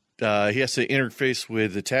 He has to interface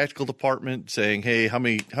with the tactical department, saying, "Hey, how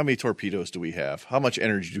many torpedoes do we have? How much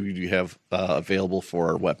energy do we have available for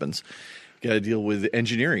our weapons?" Got to deal with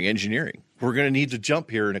engineering. We're going to need to jump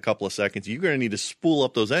here in a couple of seconds. You're going to need to spool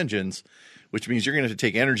up those engines. which means you're going to have to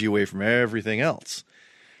take energy away from everything else.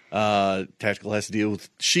 Tactical has to deal with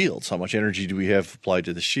shields. How much energy do we have applied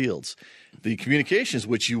to the shields? The communications,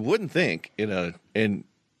 which you wouldn't think in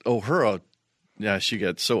Uhura, yeah, she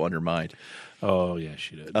got so undermined. Oh yeah,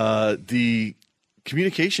 she did. The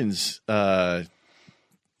communications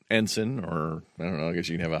ensign, or I don't know, I guess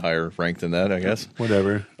you can have a higher rank than that, I guess.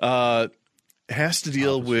 Whatever. Has to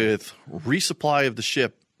deal with resupply of the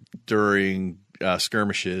ship during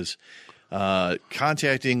skirmishes,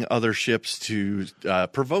 contacting other ships to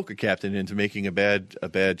provoke a captain into making a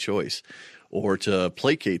bad choice, or to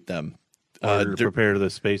placate them, or to prepare the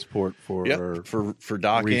spaceport for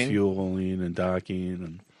docking, refueling, and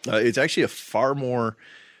docking. And it's actually a far more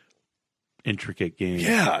intricate game.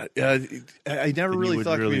 Yeah, I never really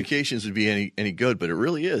thought communications would be any good, but it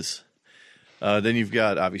really is. Then you've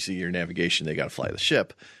got obviously your navigation. They got to fly the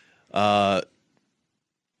ship.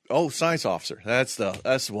 Science officer. That's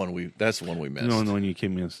the one we missed. No, the one you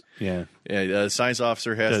came in. Yeah. Yeah. Science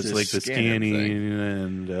officer has to like the scanning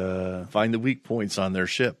and find the weak points on their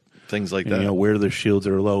ship, things like that. You know, where the shields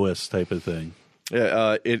are lowest, type of thing.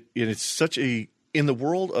 Yeah. It's such in the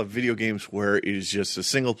world of video games where it is just a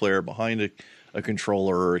single player behind a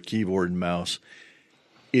controller or a keyboard and mouse.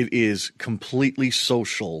 It is completely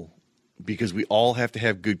social, because we all have to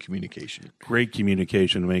have good communication. Great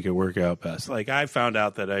communication to make it work out best. Like, I found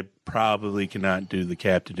out that I probably cannot do the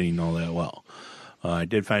captaining all that well. I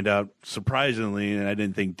did find out, surprisingly, and I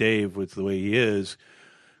didn't think Dave, with the way he is,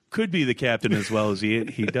 could be the captain as well as he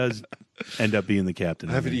does end up being the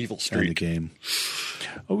captain. I have an evil streak. In the game.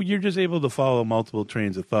 Oh, you're just able to follow multiple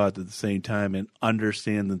trains of thought at the same time and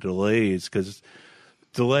understand the delays, because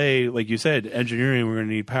delay, like you said, engineering, we're going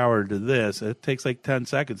to need power to this. It takes like 10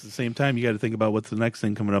 seconds. At the same time, you got to think about what's the next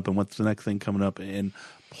thing coming up and what's the next thing coming up and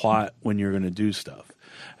plot when you're going to do stuff.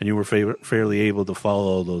 And you were fairly able to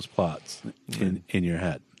follow those plots in your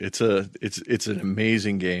head. It's an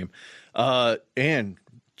amazing game, and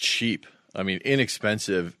cheap. I mean,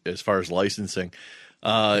 inexpensive as far as licensing.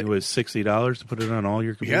 It was $60 to put it on all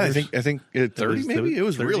your computers. Yeah, I think 30 maybe. It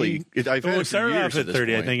was 30? Really. I've had it started off at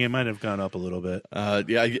 30. Point. I think it might have gone up a little bit.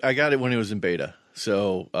 I got it when it was in beta,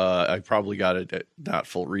 so I probably got it at not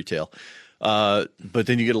full retail. But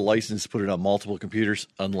then you get a license to put it on multiple computers,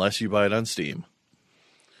 unless you buy it on Steam.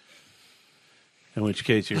 In which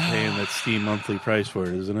case, you're paying that Steam monthly price for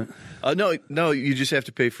it, isn't it? No, you just have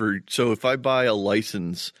to pay for. So if I buy a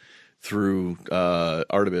license through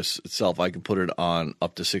Artemis itself, I can put it on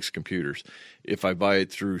up to 6 computers. If I buy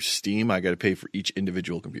it through Steam, I got to pay for each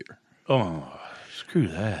individual computer. Oh, screw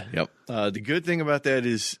that. Yep. The good thing about that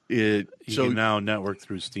is you can now network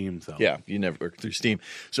through Steam, though. Yeah, you network through Steam.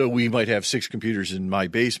 So we might have 6 computers in my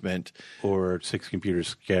basement, or 6 computers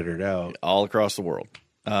scattered out all across the world.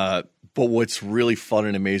 But what's really fun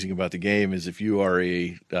and amazing about the game is if you are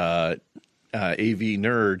a AV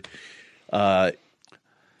nerd,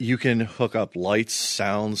 you can hook up lights,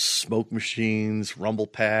 sounds, smoke machines, rumble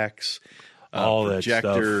packs, all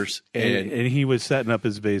projectors. That stuff. And he was setting up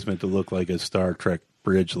his basement to look like a Star Trek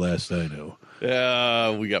bridge, last I knew.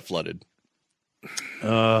 We got flooded.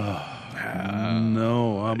 No.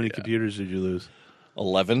 How many computers did you lose?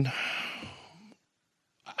 11.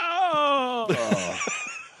 Oh!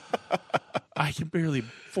 I can barely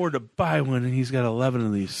afford to buy one, and he's got 11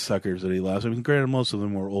 of these suckers that he lost. I mean, granted, most of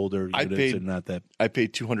them were older units and not that. I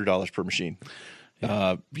paid $200 per machine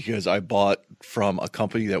because I bought from a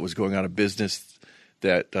company that was going out of business.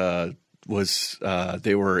 That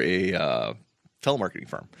they were a telemarketing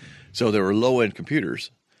firm, so they were low end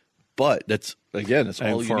computers. But that's all you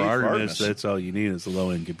need for Artemis. That's all you need is a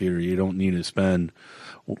low end computer. You don't need to spend,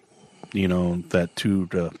 that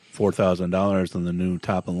 $2,000 to $4,000 on the new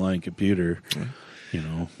top of the line computer.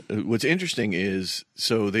 What's interesting is,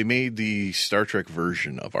 so they made the Star Trek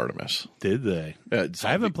version of Artemis. Did they? I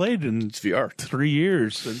haven't played in VR 3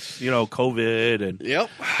 years since COVID and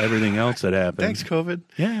everything else that happened. Thanks, COVID.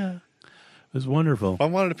 Yeah, it was wonderful. I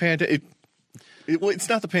wanted a pandemic. It's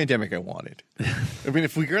not the pandemic I wanted. I mean,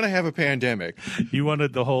 if we're going to have a pandemic, you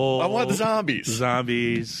wanted the whole. I want the zombies.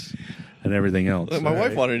 And everything else. My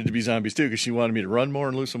wife wanted it to be zombies too, because she wanted me to run more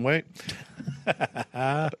and lose some weight.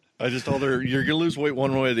 I just told her, you're going to lose weight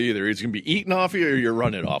one way or the other. It's going to be eaten off you, or you're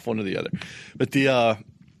running off, one or the other. But the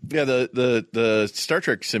Star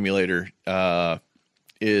Trek simulator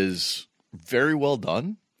is very well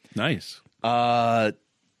done. Nice. But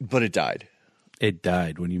it died. It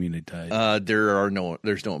died. What do you mean it died? There's no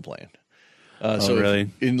one playing. So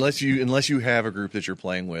really? Unless you have a group that you're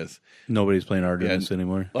playing with, nobody's playing Artemis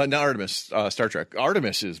anymore. Not Artemis. Star Trek.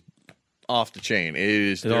 Artemis is off the chain.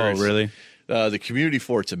 Really? The community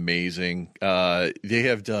for it's amazing. They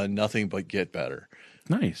have done nothing but get better.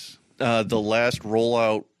 Nice. The last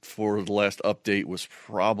rollout for the last update was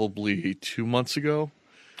probably 2 months ago.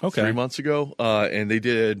 Okay. 3 months ago. And they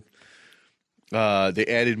did. They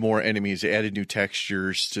added more enemies. They added new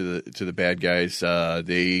textures to the bad guys.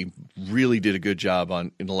 They really did a good job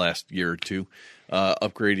in the last year or two,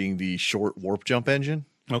 upgrading the short warp jump engine.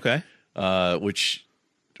 Okay. Which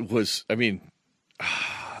was, I mean,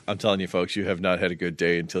 I'm telling you, folks, you have not had a good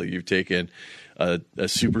day until you've taken a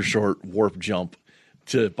super short warp jump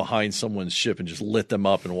to behind someone's ship and just lit them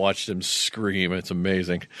up and watched them scream. It's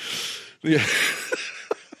amazing. Yeah.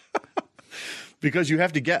 Because you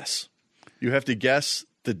have to guess. You have to guess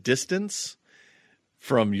the distance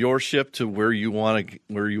from your ship to where you want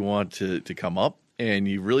to come up, and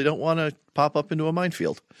you really don't want to pop up into a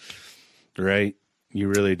minefield. Right. You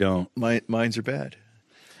really don't. Mines are bad.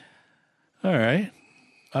 All right.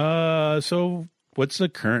 So what's the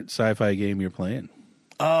current sci-fi game you're playing?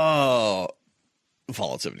 Oh,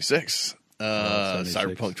 Fallout 76. Fallout 76.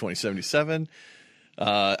 Cyberpunk 2077.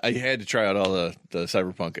 I had to try out all the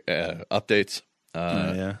Cyberpunk updates.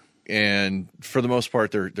 Yeah. And for the most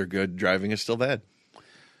part, they're good. Driving is still bad.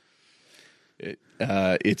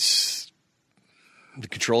 It's the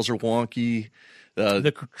controls are wonky.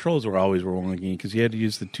 The controls were always wonky because you had to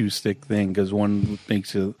use the 2-stick thing because one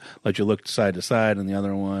makes you let you look side to side and the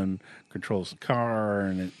other one controls the car,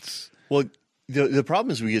 and it's the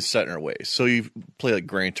problem is we get set in our ways. So you play like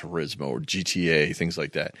Gran Turismo or GTA, things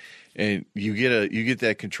like that, and you get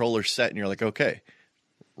that controller set, and you're like, okay,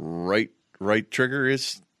 right trigger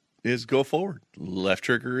is go forward, left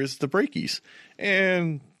trigger is the brakies,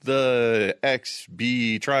 and the X,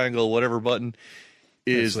 B, triangle, whatever button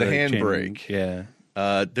is the handbrake. Yeah.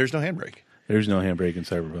 There's no handbrake. There's no handbrake in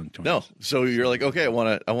Cyberpunk 20. No. So you're like, okay, I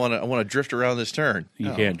want to drift around this turn.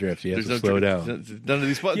 You can't drift. You have to slow down. None of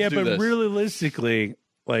these buttons do this. But realistically,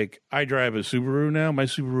 like I drive a Subaru now. My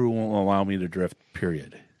Subaru won't allow me to drift,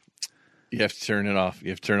 period. You have to turn it off. You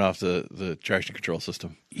have to turn off the traction control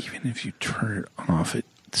system. Even if you turn it off, it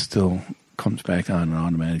still comes back on and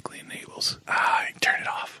automatically enables. You can turn it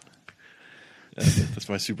off. That's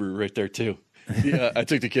my Subaru right there too. Yeah, I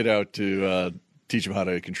took the kid out to teach him how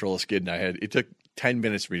to control a skid, and it took 10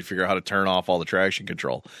 minutes for me to figure out how to turn off all the traction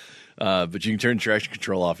control. But you can turn traction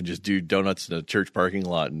control off and just do donuts in a church parking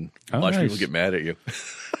lot and watch people get mad at you.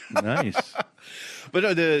 Nice.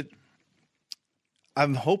 But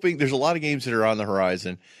I'm hoping there's a lot of games that are on the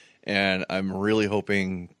horizon, and I'm really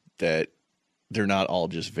hoping that they're not all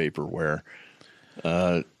just vaporware.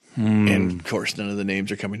 And of course, none of the names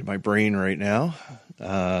are coming to my brain right now.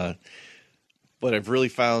 But I've really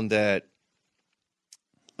found that,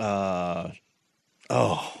 I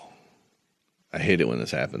hate it when this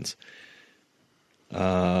happens.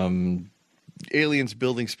 Aliens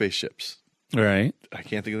building spaceships. Right. I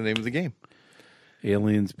can't think of the name of the game.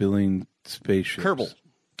 Aliens building spaceships. Kerbal.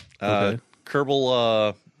 Okay. Kerbal.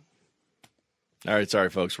 All right, sorry,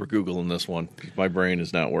 folks. We're Googling this one. My brain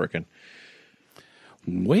is not working.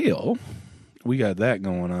 Well, we got that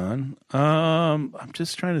going on. I'm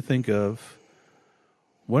just trying to think of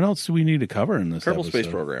what else do we need to cover in this Kerbal episode? Space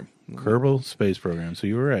Program. Kerbal Space Program. So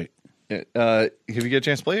you were right. Have you got a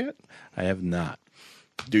chance to play it? I have not.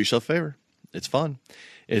 Do yourself a favor. It's fun.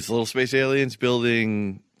 It's little space aliens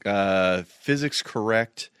building physics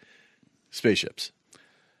correct spaceships.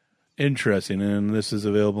 Interesting. And this is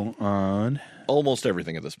available on almost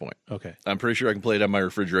everything at this point. Okay. I'm pretty sure I can play it on my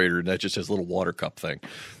refrigerator, and that just has a little water cup thing.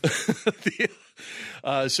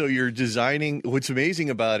 So you're designing. What's amazing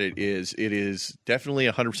about it is definitely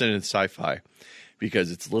 100% in sci-fi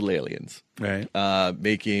because it's little aliens. Right.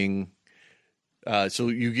 Making. So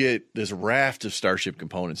you get this raft of starship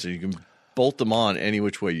components, and you can bolt them on any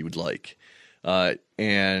which way you would like.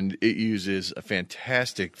 And it uses a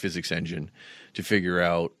fantastic physics engine to figure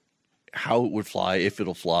out how it would fly, if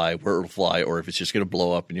it'll fly, where it'll fly, or if it's just going to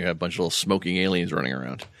blow up and you have a bunch of little smoking aliens running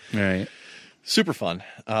around. Right. Super fun.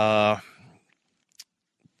 But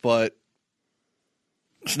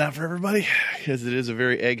it's not for everybody because it is a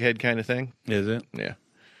very egghead kind of thing. Is it? Yeah.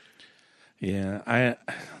 Yeah.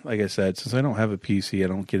 Like I said, since I don't have a PC, I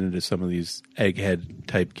don't get into some of these egghead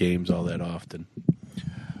type games all that often.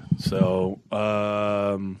 So,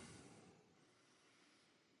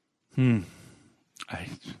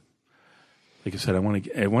 like I said, I want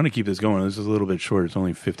to keep this going. This is a little bit short. It's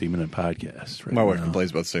only a 50-minute podcast. Right My wife now.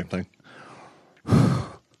 complains about the same thing.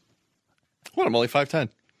 What? I'm only 5'10".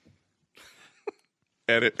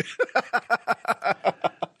 Edit.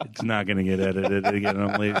 It's not going to get edited again.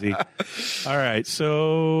 I'm lazy. All right,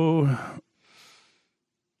 so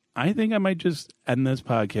I think I might just end this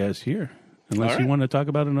podcast here. Unless you want to talk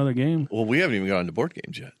about another game. Well, we haven't even gone to board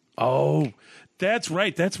games yet. Oh, that's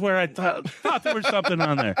right. That's where I thought there was something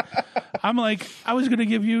on there. I'm like, I was going to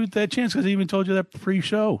give you that chance because I even told you that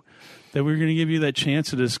pre-show that we were going to give you that chance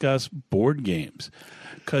to discuss board games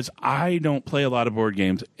because I don't play a lot of board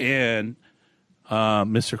games, and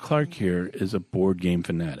Mr. Clark here is a board game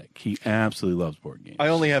fanatic. He absolutely loves board games. I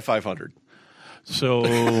only have 500. So,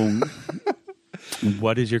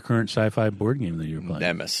 what is your current sci-fi board game that you're playing?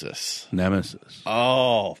 Nemesis.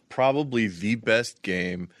 Oh, probably the best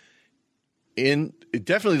game.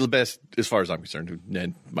 Definitely the best as far as I'm concerned.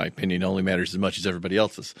 And my opinion only matters as much as everybody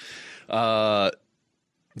else's.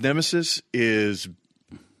 Nemesis is,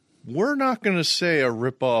 we're not going to say a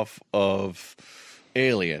ripoff of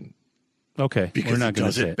Alien. Okay, because we're not it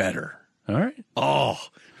does it better. All right. Oh,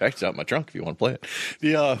 in fact, it's out in my trunk if you want to play it.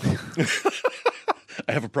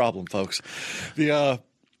 I have a problem, folks.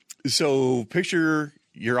 So picture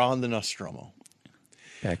you're on the Nostromo.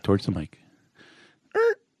 Back towards the mic.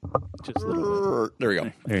 Just a little bit. There we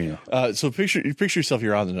go. There you go. So picture yourself,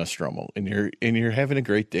 you're on the Nostromo, and you're having a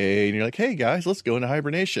great day, and you're like, "Hey guys, let's go into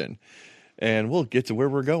hibernation, and we'll get to where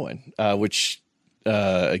we're going." Which,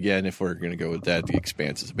 again, if we're going to go with that, The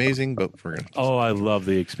Expanse is amazing, but we're going to. Oh, I love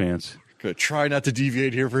The Expanse. Gonna try not to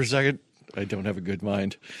deviate here for a second. I don't have a good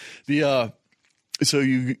mind. So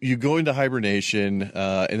you go into hibernation,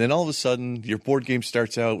 and then all of a sudden your board game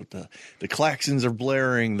starts out. The klaxons are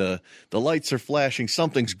blaring, the lights are flashing.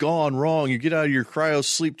 Something's gone wrong. You get out of your cryo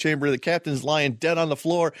sleep chamber. The captain's lying dead on the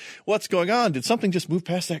floor. What's going on? Did something just move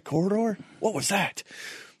past that corridor? What was that?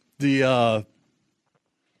 That's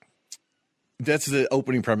the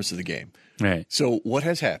opening premise of the game. Right. So what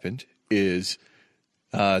has happened is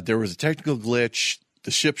there was a technical glitch. The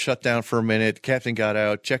ship shut down for a minute. The captain got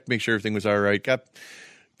out, checked, make sure everything was all right. Got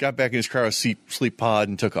back in his cryo sleep pod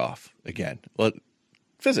and took off again. Well,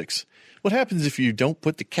 physics. What happens if you don't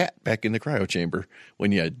put the cat back in the cryo chamber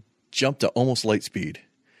when you jump to almost light speed?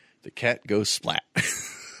 The cat goes splat.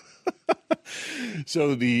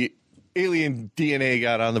 So the alien DNA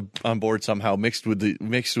got on board somehow, mixed with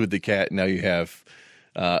the cat. And now you have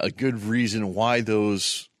a good reason why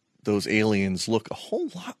those aliens look a whole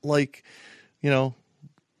lot like,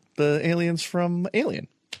 the aliens from Alien.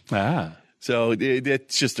 So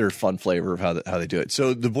it's just their fun flavor of how they do it.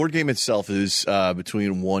 So the board game itself is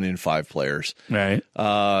between 1 and 5 players. Right.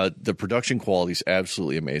 The production quality is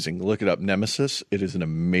absolutely amazing. Look it up, Nemesis. It is an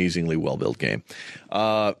amazingly well-built game.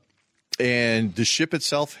 And the ship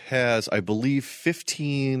itself has, I believe,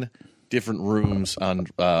 15 different rooms on.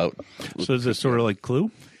 So is it sort of like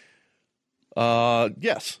Clue?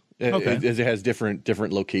 Yes. Okay. It has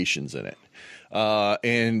different locations in it.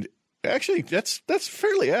 And actually, that's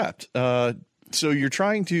fairly apt. So you're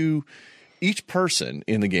trying to, each person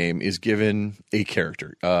in the game is given a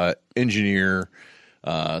character, engineer,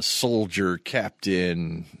 soldier,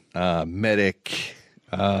 captain, medic,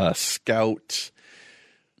 scout,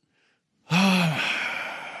 and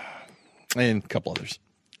a couple others.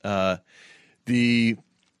 You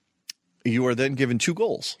are then given 2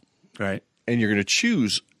 goals. Right. And you're going to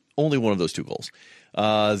choose only one of those 2 goals.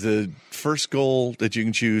 The first goal that you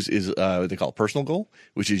can choose is what they call a personal goal,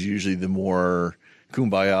 which is usually the more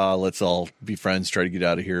kumbaya, let's all be friends, try to get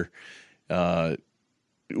out of here,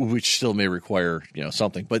 which still may require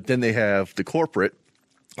something. But then they have the corporate,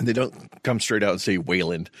 and they don't come straight out and say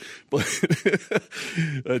Wayland, but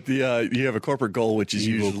you have a corporate goal, which is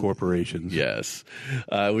evil usually corporations. Yes,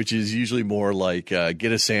 which is usually more like get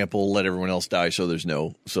a sample, let everyone else die, so there's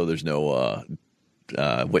no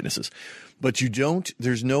witnesses. But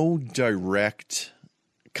there's no direct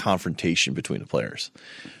confrontation between the players.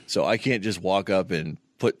 So I can't just walk up and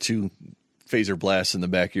put 2 phaser blasts in the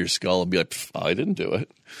back of your skull and be like, I didn't do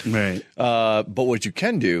it. Right. But what you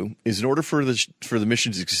can do is, in order for the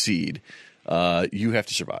mission to succeed, you have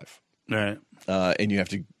to survive. Right.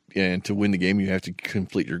 And to win the game, you have to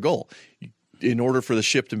complete your goal. In order for the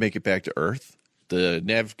ship to make it back to Earth, the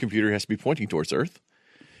nav computer has to be pointing towards Earth,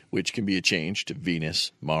 which can be a change to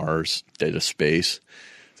Venus, Mars, data space,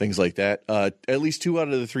 things like that. At least 2 out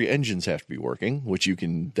of the 3 engines have to be working, which you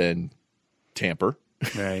can then tamper.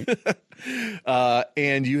 Right.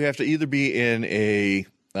 And you have to either be in a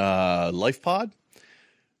life pod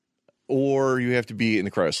or you have to be in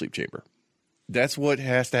the cryosleep chamber. That's what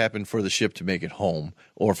has to happen for the ship to make it home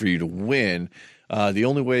or for you to win. The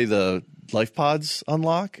only way the life pods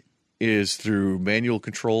unlock is through manual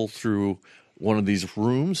control through one of these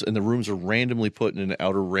rooms, and the rooms are randomly put in an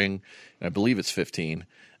outer ring, and I believe it's 15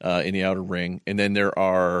 in the outer ring. And then there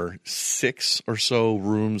are 6 or so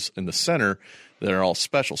rooms in the center that are all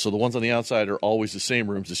special. So the ones on the outside are always the same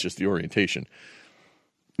rooms, it's just the orientation.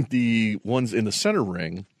 the ones in the center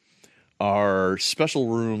ring are special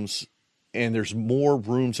rooms, and there's more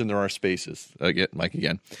rooms than there are spaces. Again, Mike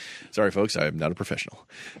again. Sorry, folks, I am not a professional.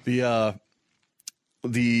 The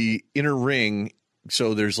inner ring,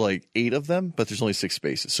 so there's like 8 of them, but there's only 6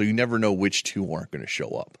 spaces, so you never know which 2 aren't going to show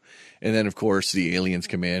up. And then, of course, the aliens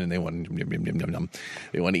come in, and they want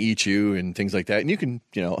to eat you and things like that. And you can,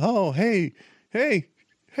 oh, hey,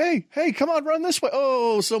 come on, run this way.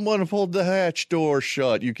 Oh, someone pulled the hatch door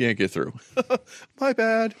shut. You can't get through. My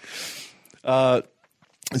bad. So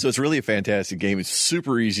it's really a fantastic game. It's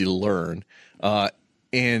super easy to learn.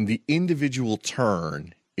 And the individual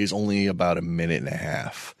turn is only about a minute and a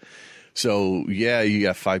half. So, yeah, you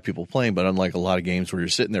got 5 people playing, but unlike a lot of games where you're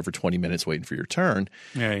sitting there for 20 minutes waiting for your turn,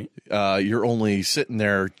 right. You're only sitting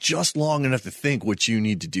there just long enough to think what you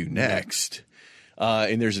need to do next.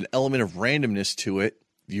 And there's an element of randomness to it.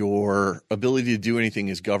 Your ability to do anything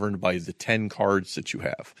is governed by the 10 cards that you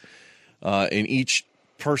have. And each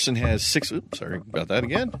person has 6. Oops, sorry about that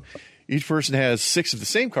again. Each person has 6 of the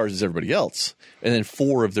same cards as everybody else, and then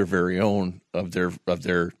 4 of their very own of their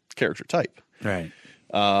character type. Right.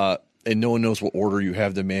 And no one knows what order you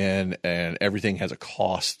have them in, and everything has a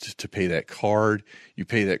cost to pay that card. You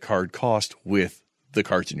pay that card cost with the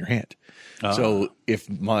cards in your hand. So if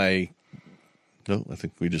I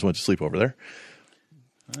think we just went to sleep over there.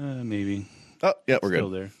 Maybe. Oh, yeah, we're Still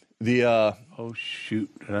good. There. Oh, shoot.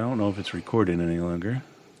 I don't know if it's recording any longer.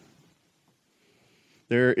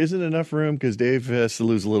 There isn't enough room because Dave has to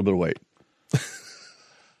lose a little bit of weight.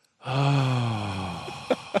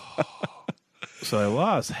 So I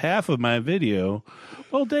lost half of my video.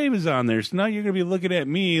 Well, Dave is on there, so now you're going to be looking at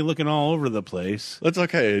me looking all over the place. That's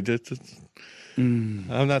okay.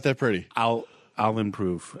 I'm not that pretty. I'll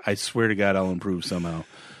improve. I swear to God, I'll improve somehow.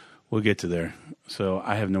 We'll get to there. So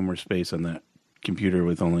I have no more space on that computer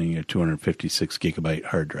with only a 256 gigabyte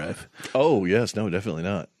hard drive. Oh, yes. No, definitely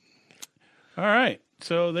not. All right.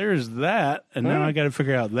 So there's that. And now I got to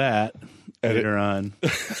figure out that later on.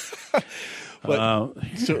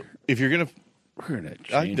 So if you're going to... We're going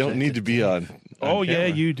to I don't need to be on Oh, camera. yeah,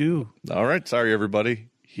 you do. All right. Sorry, everybody.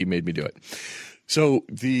 He made me do it. So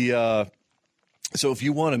so if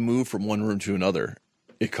you want to move from one room to another,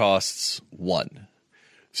 it costs 1.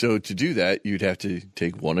 So to do that, you'd have to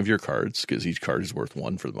take one of your cards, because each card is worth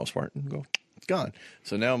 1 for the most part, and go, it's gone.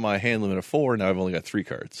 So now my hand limit of 4, now I've only got 3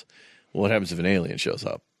 cards. Well, what happens if an alien shows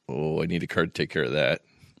up? Oh, I need a card to take care of that.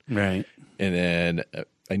 Right. And then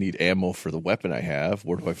I need ammo for the weapon I have.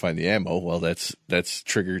 Where do I find the ammo? Well, that's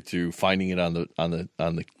triggered through finding it on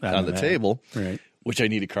the table, right? Which I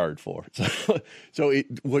need a card for. So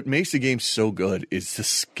what makes the game so good is the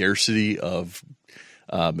scarcity of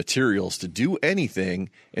materials to do anything,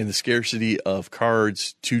 and the scarcity of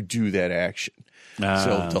cards to do that action.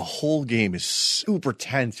 So the whole game is super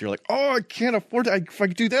tense. You're like, oh, I can't afford it. If I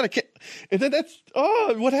could do that, I can't. And then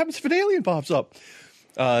what happens if an alien pops up?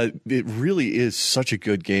 It really is such a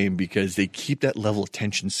good game because they keep that level of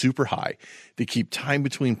tension super high. They keep time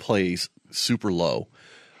between plays super low.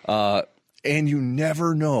 And you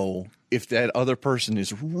never know if that other person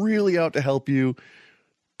is really out to help you,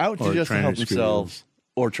 out to just help themselves,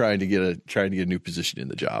 or trying to get a new position in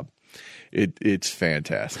the job. It's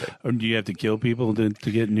fantastic. Or do you have to kill people to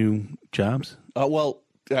get new jobs? Well,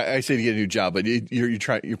 I say to get a new job, but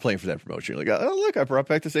you're playing for that promotion. You're like, oh look, I brought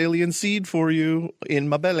back this alien seed for you in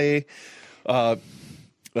my belly. One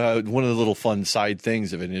of the little fun side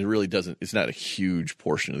things of it, and it really doesn't. It's not a huge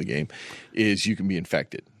portion of the game. Is you can be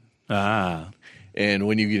infected. And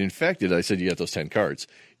when you get infected, I said you got those 10 cards.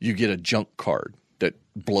 You get a junk card that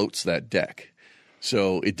bloats that deck.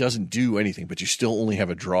 So it doesn't do anything, but you still only have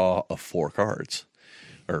a draw of 4 cards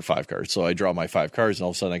or 5 cards. So I draw my 5 cards, and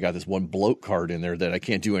all of a sudden I got this one bloat card in there that I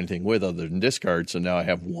can't do anything with other than discard. So now I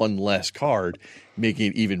have one less card,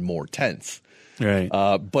 making it even more tense. Right.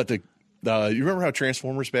 But you remember how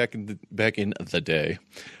Transformers back in the day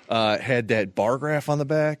had that bar graph on the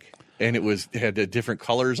back, and it had the different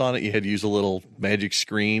colors on it. You had to use a little magic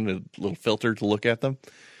screen, a little filter to look at them.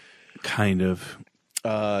 Kind of.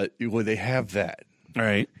 Well, they have that. All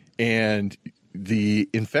right. And the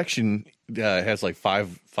infection has like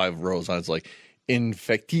five rows on it. It's like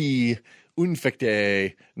infectee,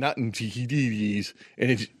 unfecte, not infectees,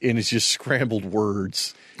 and it's just scrambled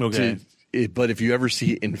words. Okay. But if you ever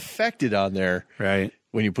see infected on there, right,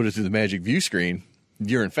 when you put it through the magic view screen,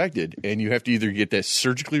 you're infected, and you have to either get that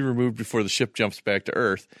surgically removed before the ship jumps back to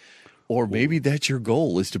Earth, or maybe that's your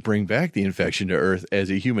goal, is to bring back the infection to Earth as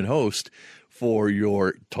a human host for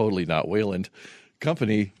your totally not Wayland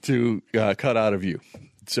company to cut out of you.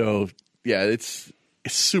 So yeah, it's a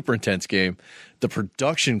super intense game. The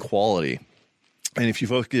production quality And if you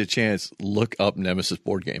folks get a chance, look up Nemesis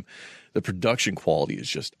board game. The production quality is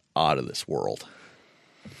just out of this world.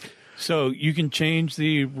 So you can change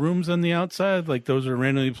the rooms on the outside? Like those are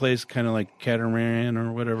randomly placed, kind of like Catamaran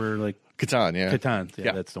or whatever, like Catan, yeah. Catan,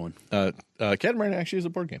 yeah, that's the one. Catamaran actually is a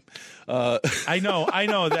board game. I know.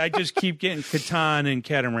 I just keep getting Catan and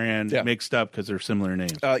Catamaran mixed up because they're similar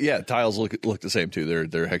names. Tiles look the same too.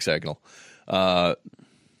 They're hexagonal. And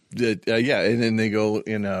then they go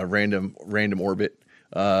in a random orbit.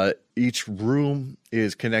 Each room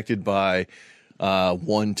is connected by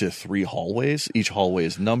 1 to 3 hallways. Each hallway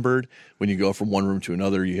is numbered. When you go from one room to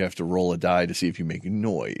another, you have to roll a die to see if you make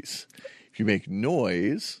noise. If you make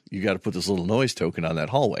noise, you got to put this little noise token on that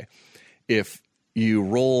hallway. If you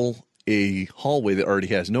roll a hallway that already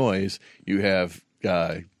has noise, you have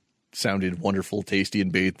sounded wonderful, tasty,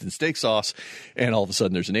 and bathed in steak sauce, and all of a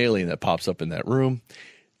sudden there's an alien that pops up in that room.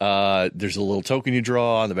 There's a little token you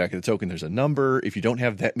draw. On the back of the token, there's a number. If you don't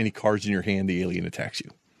have that many cards in your hand, the alien attacks you.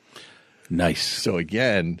 Nice. So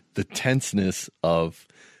again, the tenseness of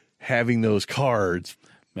having those cards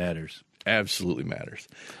matters. Absolutely matters.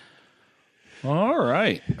 All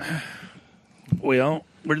right. Well,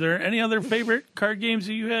 were there any other favorite card games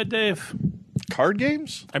that you had, Dave? Card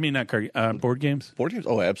games? I mean, not card board games. Board games?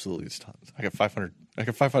 Oh, absolutely. It's tons. I got 500. I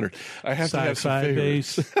have to have some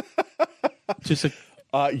favorites. Just yes.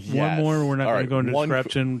 one more. We're not going to go into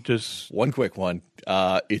description. Just one quick one.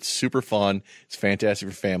 It's super fun. It's fantastic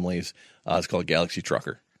for families. It's called Galaxy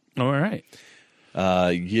Trucker. All right.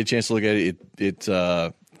 You get a chance to look at it. It's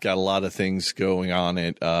got a lot of things going on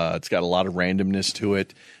it. It's got a lot of randomness to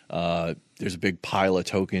it. There's a big pile of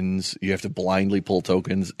tokens. You have to blindly pull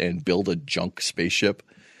tokens and build a junk spaceship.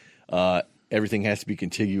 Everything has to be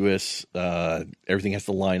contiguous. Everything has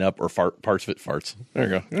to line up, or parts of it. Farts. There you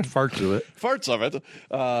go. Farts of it. Farts of it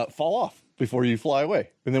fall off before you fly away.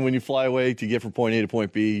 And then when you fly away to get from point A to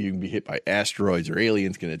point B, you can be hit by asteroids or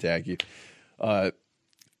aliens can attack you. It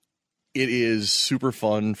is super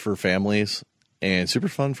fun for families and super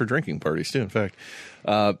fun for drinking parties too, in fact.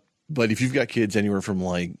 But if you've got kids anywhere from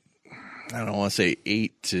like, I don't want to say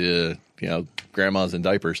 8 to, grandmas in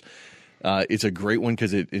diapers, it's a great one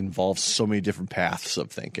because it involves so many different paths of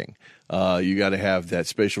thinking. You got to have that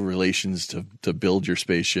spatial relations to build your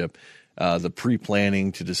spaceship, the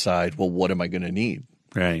pre-planning to decide, well, what am I going to need?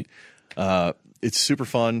 Right. It's super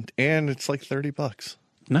fun, and it's like $30.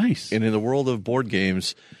 Nice. And in the world of board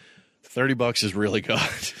games, $30 is really good.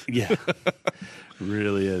 Yeah.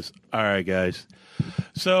 Really is. All right, guys.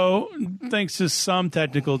 So thanks to some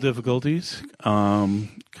technical difficulties,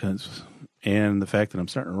 and the fact that I'm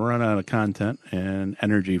starting to run out of content and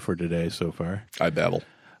energy for today so far, I babble.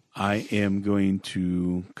 I am going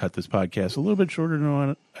to cut this podcast a little bit shorter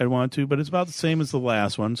than I want to, but it's about the same as the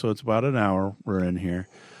last one, so it's about an hour we're in here.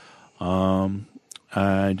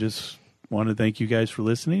 I just want to thank you guys for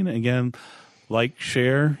listening. Again, like,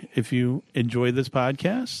 share if you enjoy this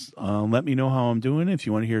podcast. Let me know how I'm doing. If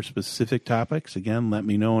you want to hear specific topics, again, let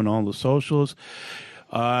me know on all the socials.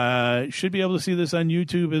 Should be able to see this on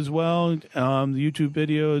YouTube as well. The YouTube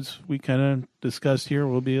videos we kind of discussed here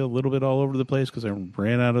will be a little bit all over the place because I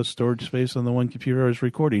ran out of storage space on the one computer I was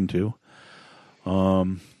recording to.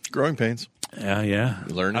 Growing pains. Yeah.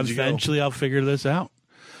 Learn as you go. Eventually I'll figure this out.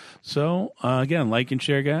 So, again, like and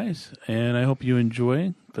share, guys, and I hope you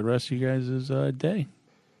enjoy the rest of you guys' day.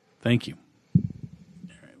 Thank you.